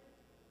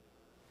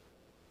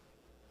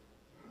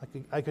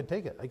 I could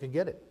take it. I could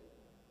get it.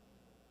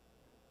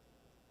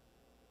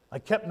 I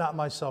kept not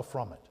myself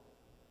from it.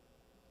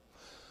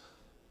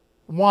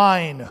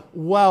 Wine,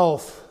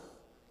 wealth.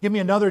 Give me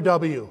another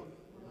W.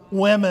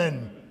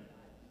 Women.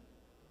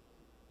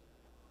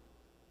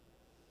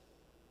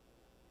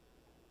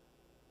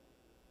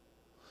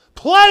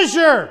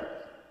 Pleasure.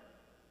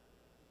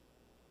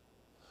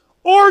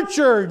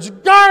 Orchards,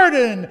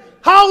 garden,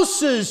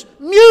 houses,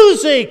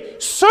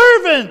 music,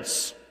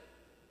 servants.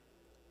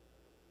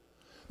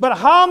 But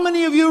how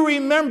many of you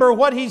remember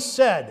what he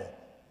said?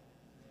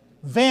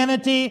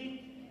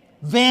 Vanity,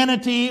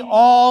 vanity,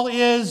 all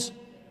is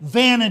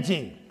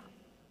vanity.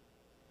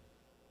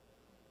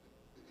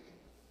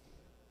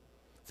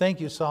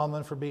 Thank you,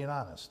 Solomon, for being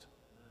honest.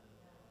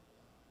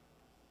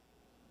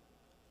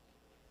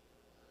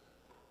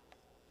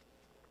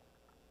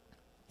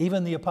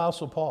 Even the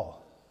Apostle Paul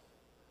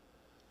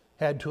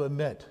had to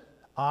admit,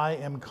 I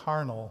am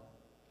carnal.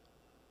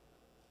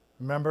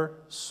 Remember,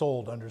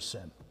 sold under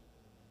sin.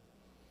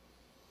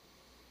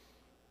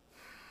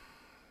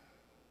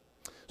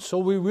 So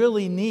we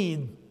really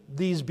need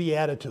these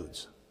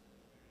Beatitudes.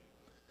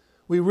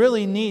 We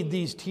really need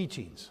these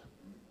teachings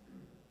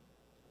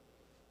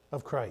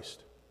of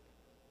Christ.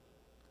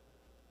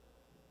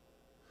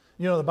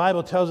 You know, the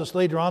Bible tells us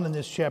later on in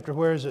this chapter,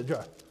 where is it?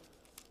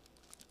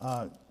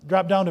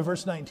 Drop down to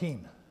verse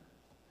 19.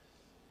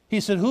 He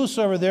said,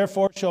 whosoever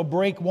therefore shall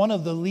break one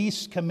of the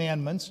least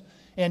commandments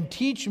and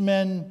teach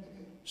men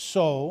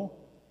so,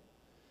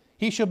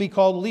 he shall be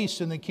called least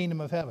in the kingdom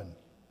of heaven.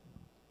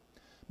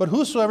 But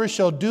whosoever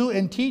shall do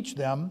and teach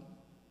them,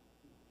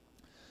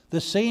 the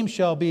same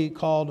shall be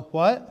called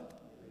what?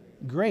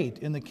 Great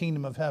in the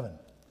kingdom of heaven.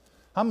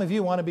 How many of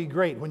you want to be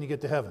great when you get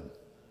to heaven?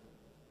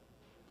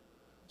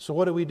 So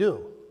what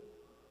do?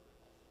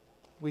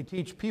 We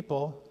teach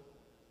people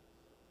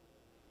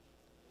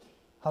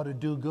how to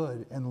do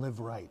good and live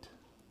right,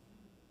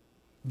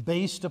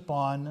 based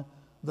upon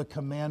the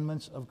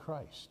commandments of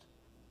Christ.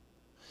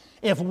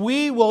 If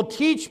we will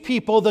teach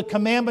people the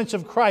commandments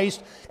of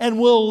Christ and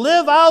will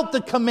live out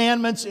the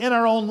commandments in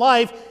our own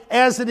life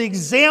as an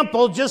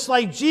example, just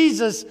like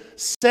Jesus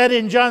said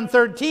in John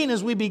 13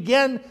 as we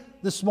begin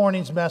this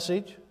morning's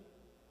message,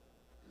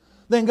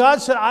 then God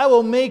said, I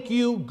will make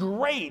you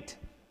great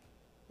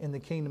in the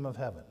kingdom of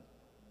heaven.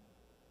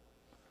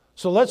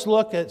 So let's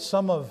look at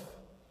some of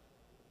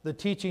the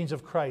teachings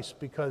of Christ,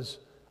 because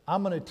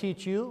I'm going to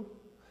teach you.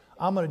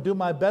 I'm going to do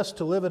my best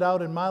to live it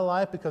out in my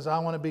life because I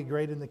want to be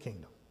great in the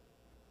kingdom.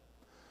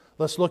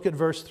 Let's look at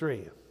verse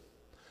 3.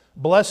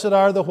 Blessed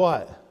are the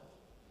what?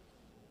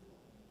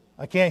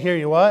 I can't hear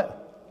you.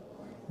 What?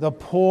 The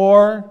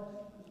poor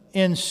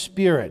in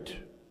spirit.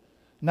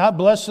 Not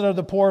blessed are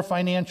the poor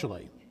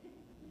financially.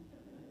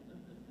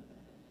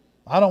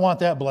 I don't want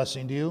that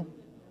blessing, do you?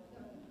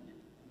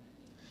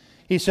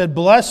 He said,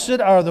 blessed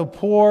are the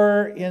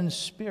poor in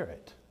spirit.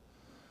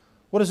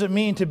 What does it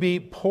mean to be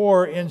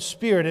poor in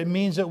spirit? It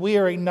means that we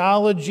are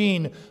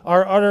acknowledging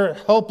our utter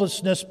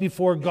helplessness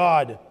before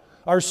God,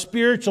 our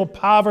spiritual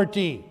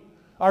poverty,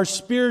 our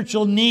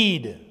spiritual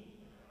need.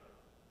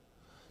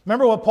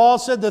 Remember what Paul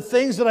said, the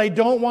things that I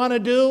don't want to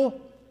do,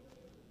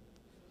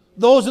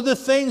 those are the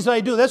things that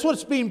I do. That's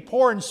what's being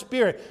poor in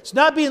spirit. It's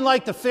not being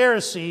like the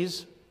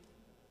Pharisees.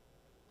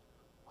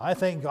 I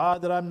thank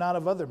God that I'm not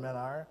as other men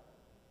are.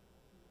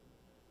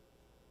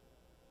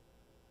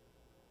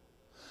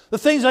 The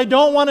things I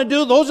don't want to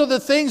do, those are the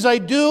things I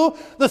do.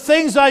 The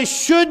things I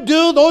should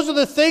do, those are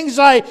the things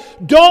I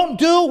don't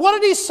do. What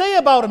did he say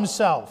about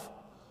himself?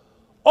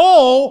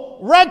 Oh,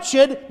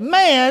 wretched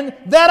man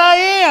that I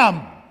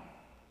am.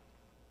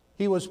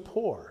 He was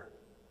poor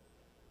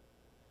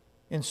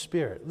in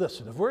spirit.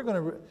 Listen, if we're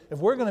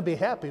going to be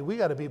happy, we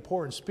got to be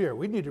poor in spirit.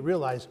 We need to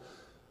realize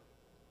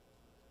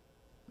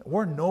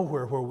we're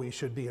nowhere where we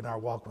should be in our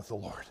walk with the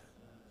Lord.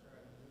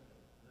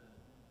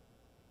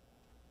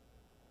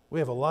 We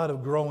have a lot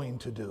of growing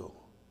to do.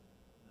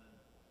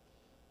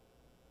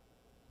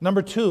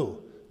 Number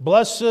 2,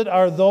 blessed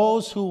are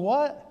those who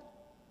what?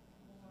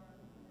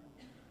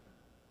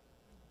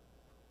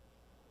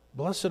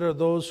 Blessed are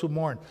those who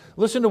mourn.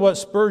 Listen to what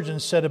Spurgeon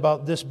said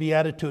about this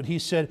beatitude. He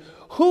said,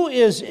 who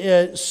is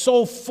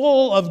so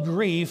full of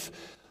grief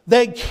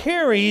that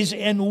carries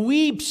and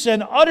weeps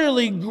and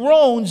utterly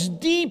groans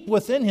deep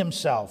within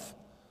himself?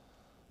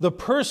 The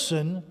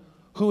person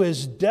who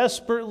is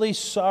desperately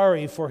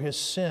sorry for his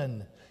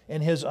sin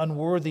and his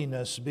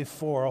unworthiness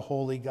before a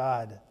holy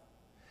God.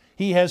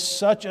 He has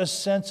such a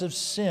sense of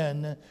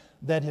sin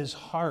that his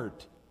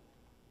heart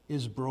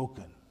is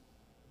broken.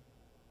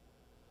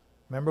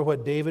 Remember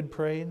what David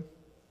prayed?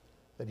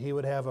 That he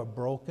would have a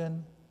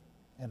broken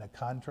and a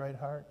contrite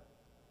heart?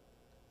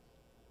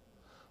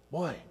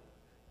 Boy,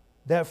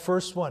 that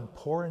first one,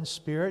 poor in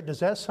spirit, does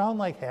that sound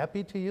like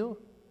happy to you?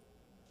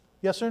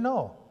 Yes or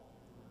no?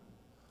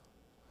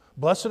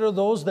 Blessed are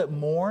those that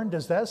mourn.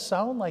 Does that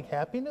sound like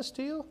happiness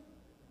to you?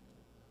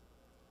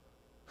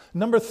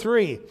 Number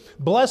 3,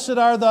 blessed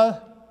are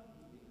the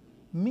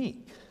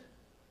meek.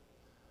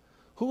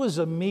 Who is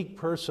a meek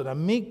person? A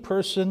meek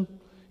person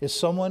is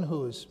someone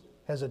who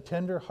has a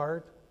tender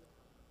heart,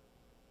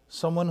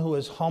 someone who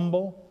is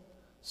humble,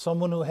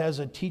 someone who has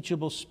a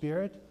teachable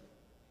spirit.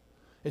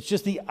 It's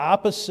just the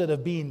opposite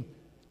of being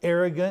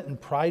arrogant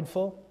and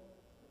prideful.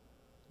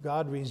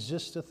 God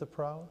resisteth the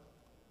proud.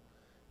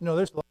 You know,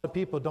 there's a lot of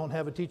people who don't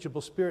have a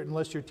teachable spirit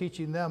unless you're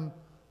teaching them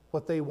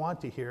what they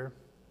want to hear.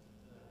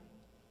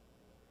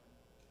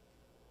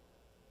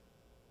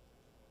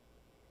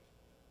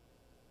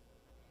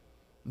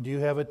 Do you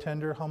have a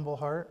tender, humble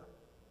heart?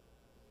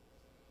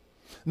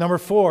 Number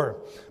 4,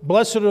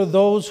 blessed are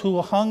those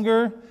who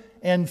hunger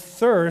and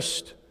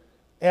thirst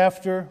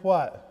after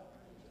what?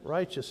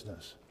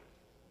 Righteousness.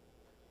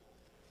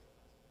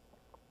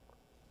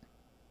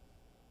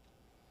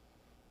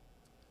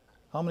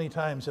 How many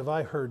times have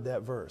I heard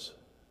that verse?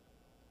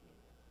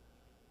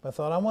 I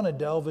thought, I want to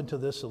delve into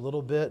this a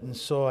little bit, and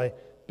so I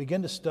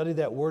began to study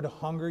that word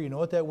hunger. You know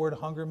what that word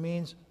hunger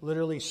means?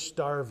 Literally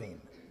starving.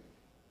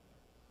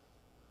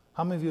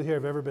 How many of you here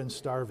have ever been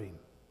starving?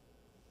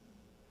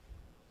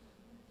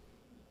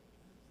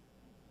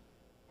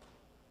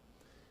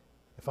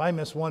 If I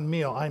miss one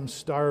meal, I'm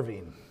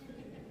starving.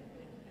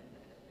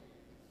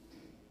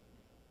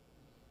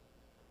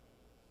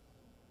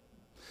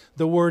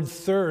 The word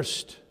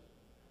thirst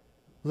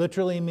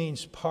literally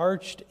means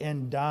parched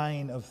and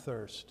dying of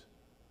thirst.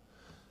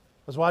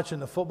 I was watching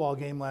the football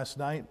game last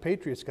night.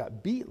 Patriots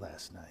got beat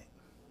last night.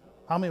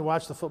 How many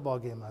watched the football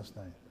game last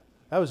night?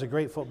 That was a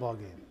great football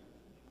game.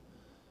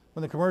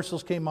 When the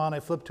commercials came on,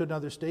 I flipped to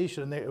another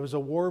station, and it was a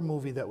war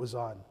movie that was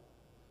on.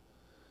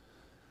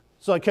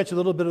 So I catch a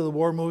little bit of the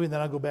war movie, and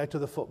then I go back to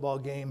the football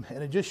game,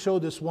 and it just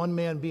showed this one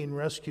man being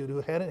rescued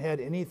who hadn't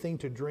had anything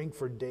to drink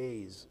for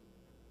days.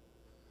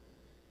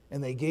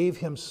 And they gave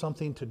him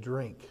something to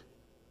drink.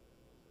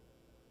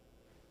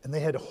 And they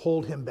had to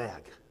hold him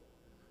back.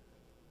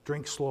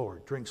 Drink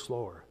slower, drink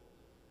slower.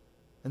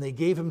 And they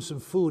gave him some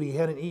food he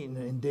hadn't eaten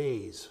in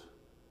days.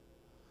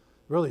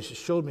 Really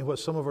showed me what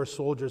some of our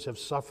soldiers have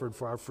suffered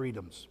for our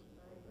freedoms.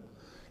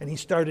 And he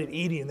started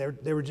eating.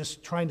 They were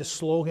just trying to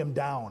slow him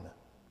down.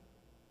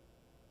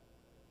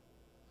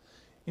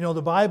 You know,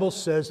 the Bible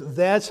says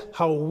that's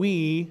how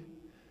we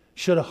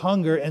should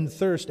hunger and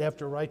thirst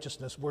after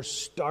righteousness. We're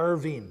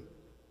starving.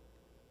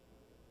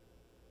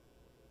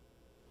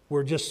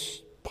 We're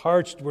just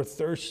parched. We're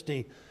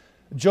thirsty.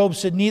 Job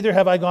said, neither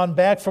have I gone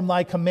back from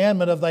thy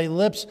commandment of thy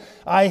lips.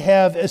 I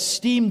have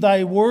esteemed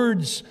thy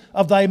words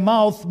of thy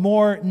mouth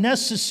more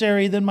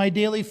necessary than my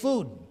daily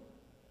food.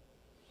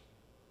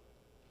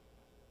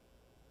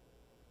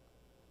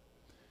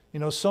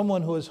 You know,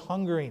 someone who is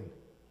hungering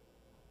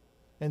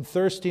and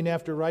thirsting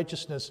after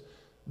righteousness,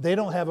 they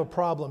don't have a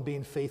problem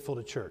being faithful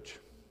to church.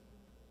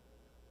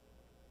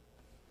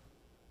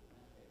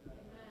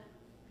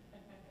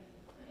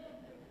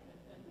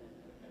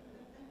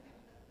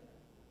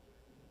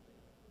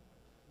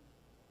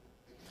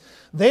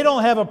 They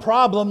don't have a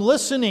problem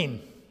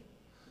listening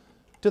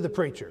to the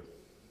preacher.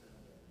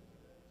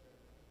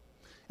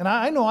 And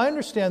I know, I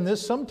understand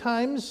this.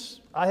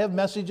 Sometimes I have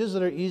messages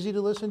that are easy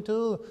to listen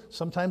to.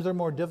 Sometimes they're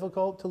more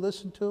difficult to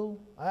listen to.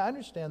 I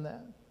understand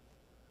that.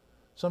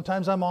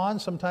 Sometimes I'm on,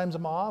 sometimes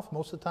I'm off.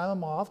 Most of the time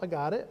I'm off. I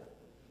got it.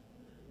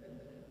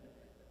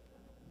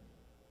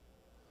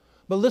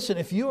 But listen,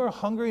 if you are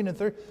hungry and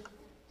thirsty,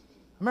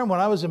 I remember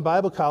when I was in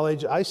Bible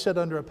college, I sat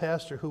under a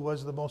pastor who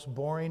was the most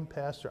boring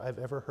pastor I've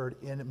ever heard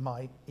in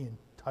my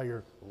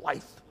entire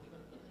life.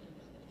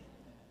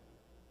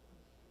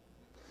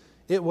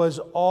 It was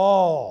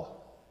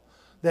all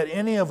that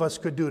any of us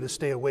could do to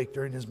stay awake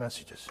during his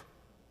messages.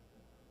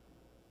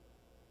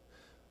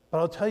 But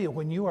I'll tell you,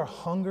 when you are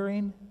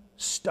hungering,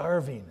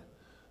 starving,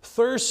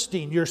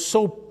 thirsting, you're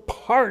so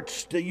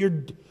parched that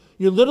you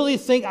literally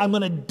think, I'm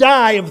going to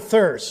die of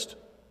thirst.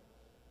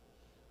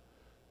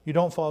 You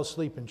don't fall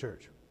asleep in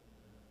church.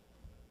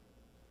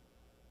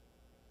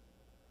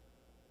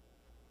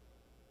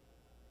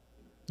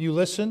 You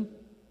listen.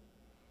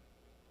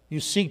 You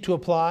seek to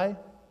apply.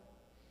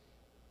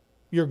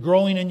 You're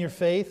growing in your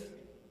faith.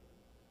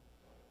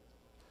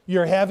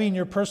 You're having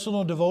your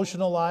personal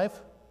devotional life.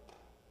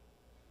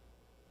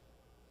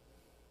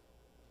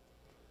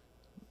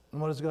 And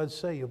what does God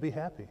say? You'll be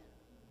happy.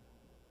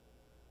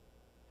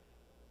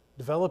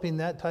 Developing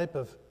that type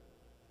of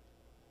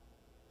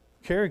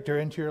character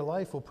into your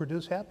life will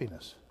produce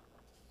happiness.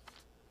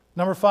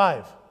 Number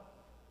 5.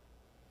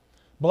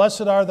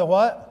 Blessed are the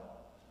what?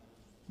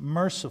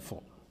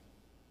 Merciful.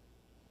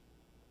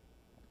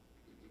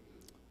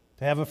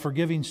 To have a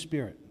forgiving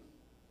spirit.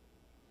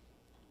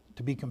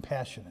 To be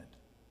compassionate.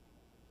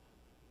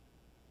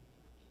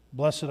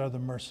 Blessed are the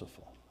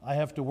merciful. I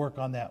have to work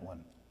on that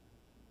one.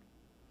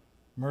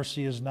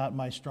 Mercy is not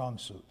my strong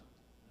suit.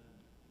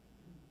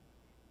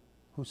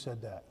 Who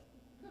said that?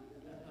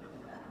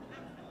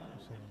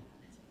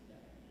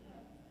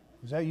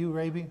 Is that you,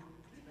 Raby?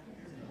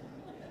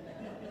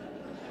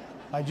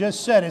 I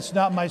just said it's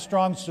not my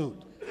strong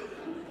suit.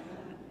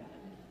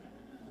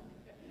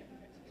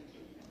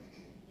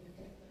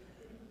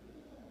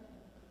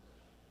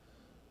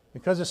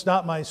 Because it's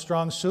not my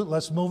strong suit,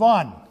 let's move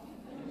on.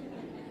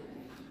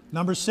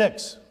 Number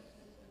 6.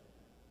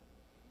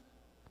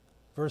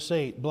 Verse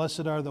 8.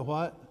 Blessed are the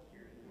what?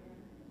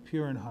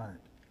 Pure in heart.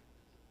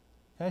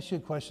 Can I ask you a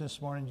question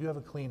this morning? Do you have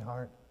a clean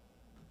heart?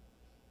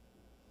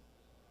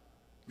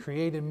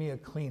 Create in me a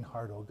clean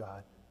heart, O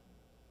God.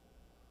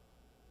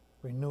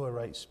 Renew a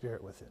right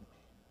spirit within me.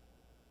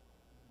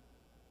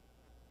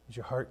 Is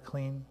your heart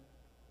clean?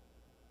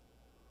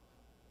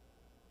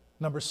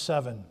 Number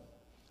 7.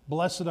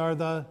 Blessed are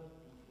the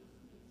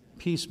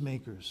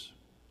peacemakers.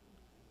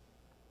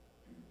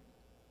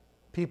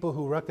 People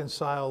who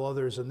reconcile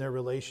others in their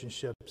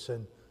relationships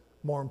and,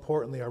 more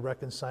importantly, are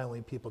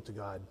reconciling people to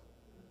God.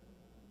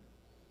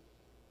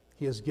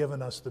 He has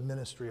given us the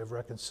ministry of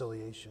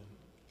reconciliation.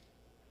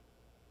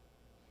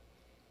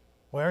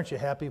 Well, aren't you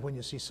happy when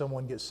you see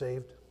someone get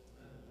saved?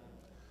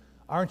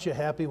 Aren't you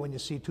happy when you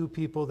see two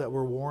people that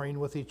were warring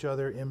with each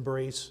other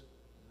embrace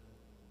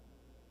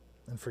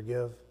and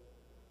forgive?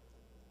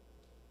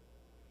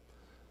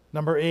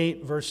 Number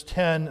 8, verse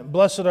 10,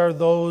 blessed are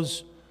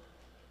those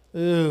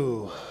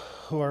who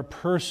are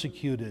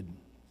persecuted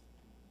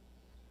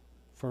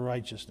for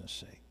righteousness'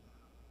 sake.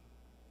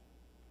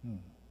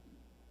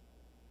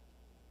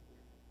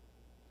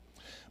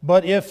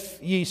 But if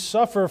ye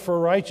suffer for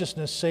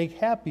righteousness' sake,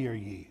 happy are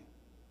ye,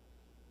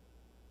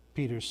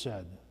 Peter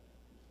said.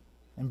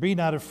 And be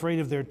not afraid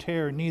of their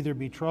terror, neither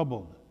be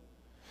troubled.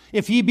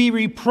 If ye be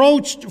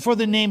reproached for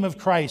the name of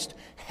Christ,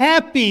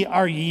 happy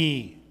are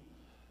ye,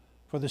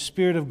 for the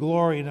Spirit of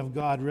glory and of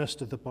God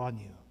resteth upon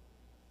you.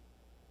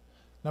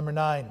 Number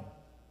 9,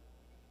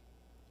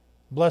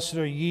 blessed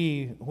are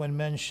ye when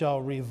men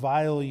shall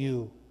revile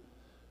you,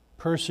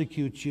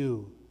 persecute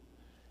you,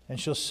 and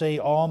shall say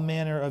all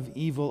manner of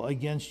evil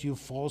against you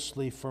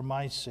falsely for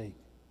my sake.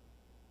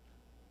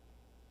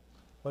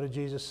 What did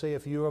Jesus say?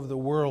 If you are of the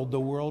world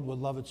would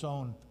love its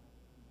own.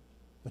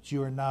 But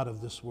you are not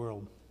of this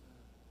world.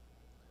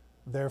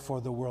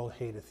 Therefore the world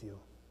hateth you.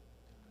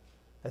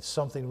 That's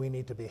something we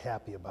need to be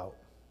happy about.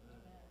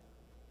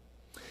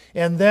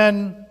 And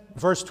then,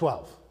 verse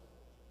 12.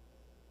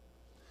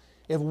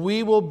 If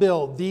we will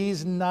build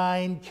these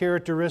 9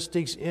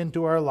 characteristics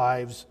into our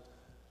lives,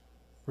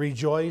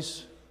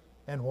 rejoice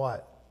and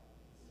what?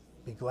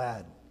 Be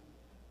glad.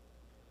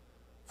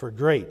 For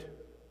great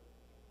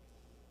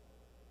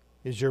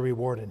is your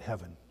reward in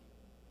heaven.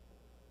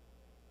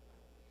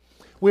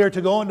 We are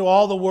to go into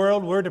all the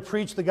world. We're to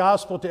preach the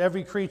gospel to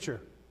every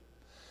creature,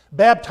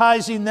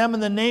 baptizing them in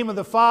the name of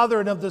the Father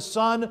and of the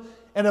Son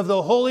and of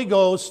the Holy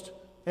Ghost.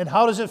 And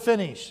how does it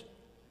finish?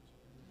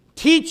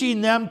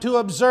 Teaching them to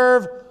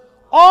observe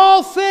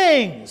all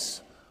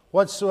things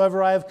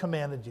whatsoever I have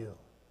commanded you.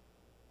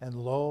 And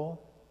lo,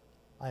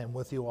 I am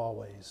with you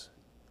always,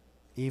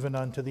 even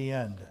unto the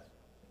end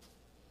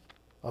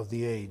of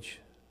the age.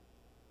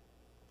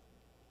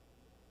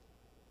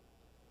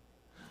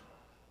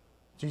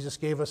 Jesus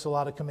gave us a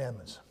lot of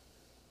commandments.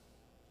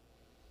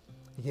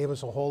 He gave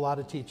us a whole lot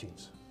of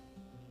teachings.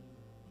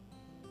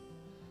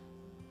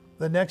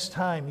 The next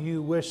time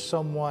you wish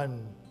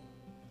someone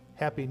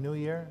Happy New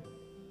Year,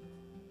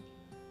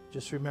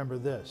 just remember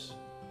this,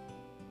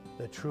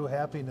 that true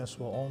happiness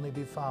will only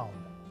be found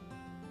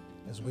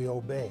as we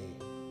obey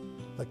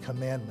the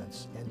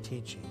commandments and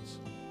teachings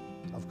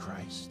of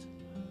Christ.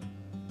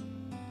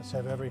 Let's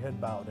have every head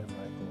bowed, every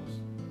eye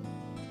closed.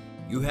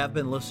 You have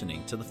been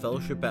listening to the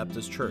Fellowship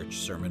Baptist Church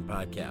Sermon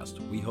Podcast.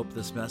 We hope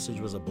this message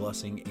was a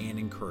blessing and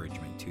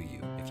encouragement to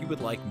you. If you would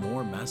like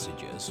more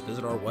messages,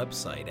 visit our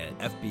website at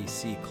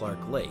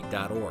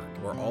fbcclarklake.org,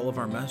 where all of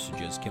our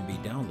messages can be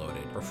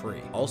downloaded for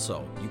free.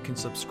 Also, you can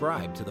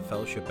subscribe to the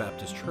Fellowship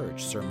Baptist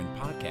Church Sermon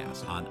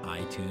Podcast on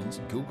iTunes,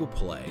 Google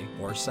Play,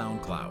 or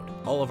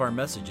SoundCloud. All of our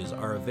messages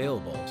are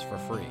available for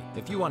free.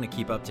 If you want to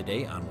keep up to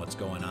date on what's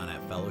going on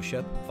at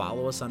Fellowship,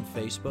 follow us on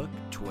Facebook,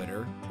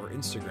 Twitter, or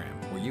Instagram,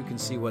 where you can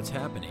see what's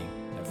happening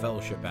at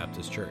Fellowship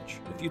Baptist Church.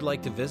 If you'd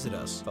like to visit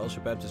us,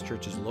 Fellowship Baptist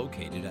Church is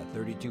located at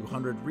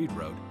 3200 Reed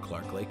Road,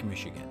 Clark Lake,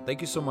 Michigan.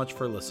 Thank you so much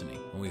for listening,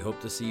 and we hope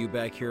to see you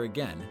back here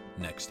again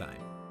next time.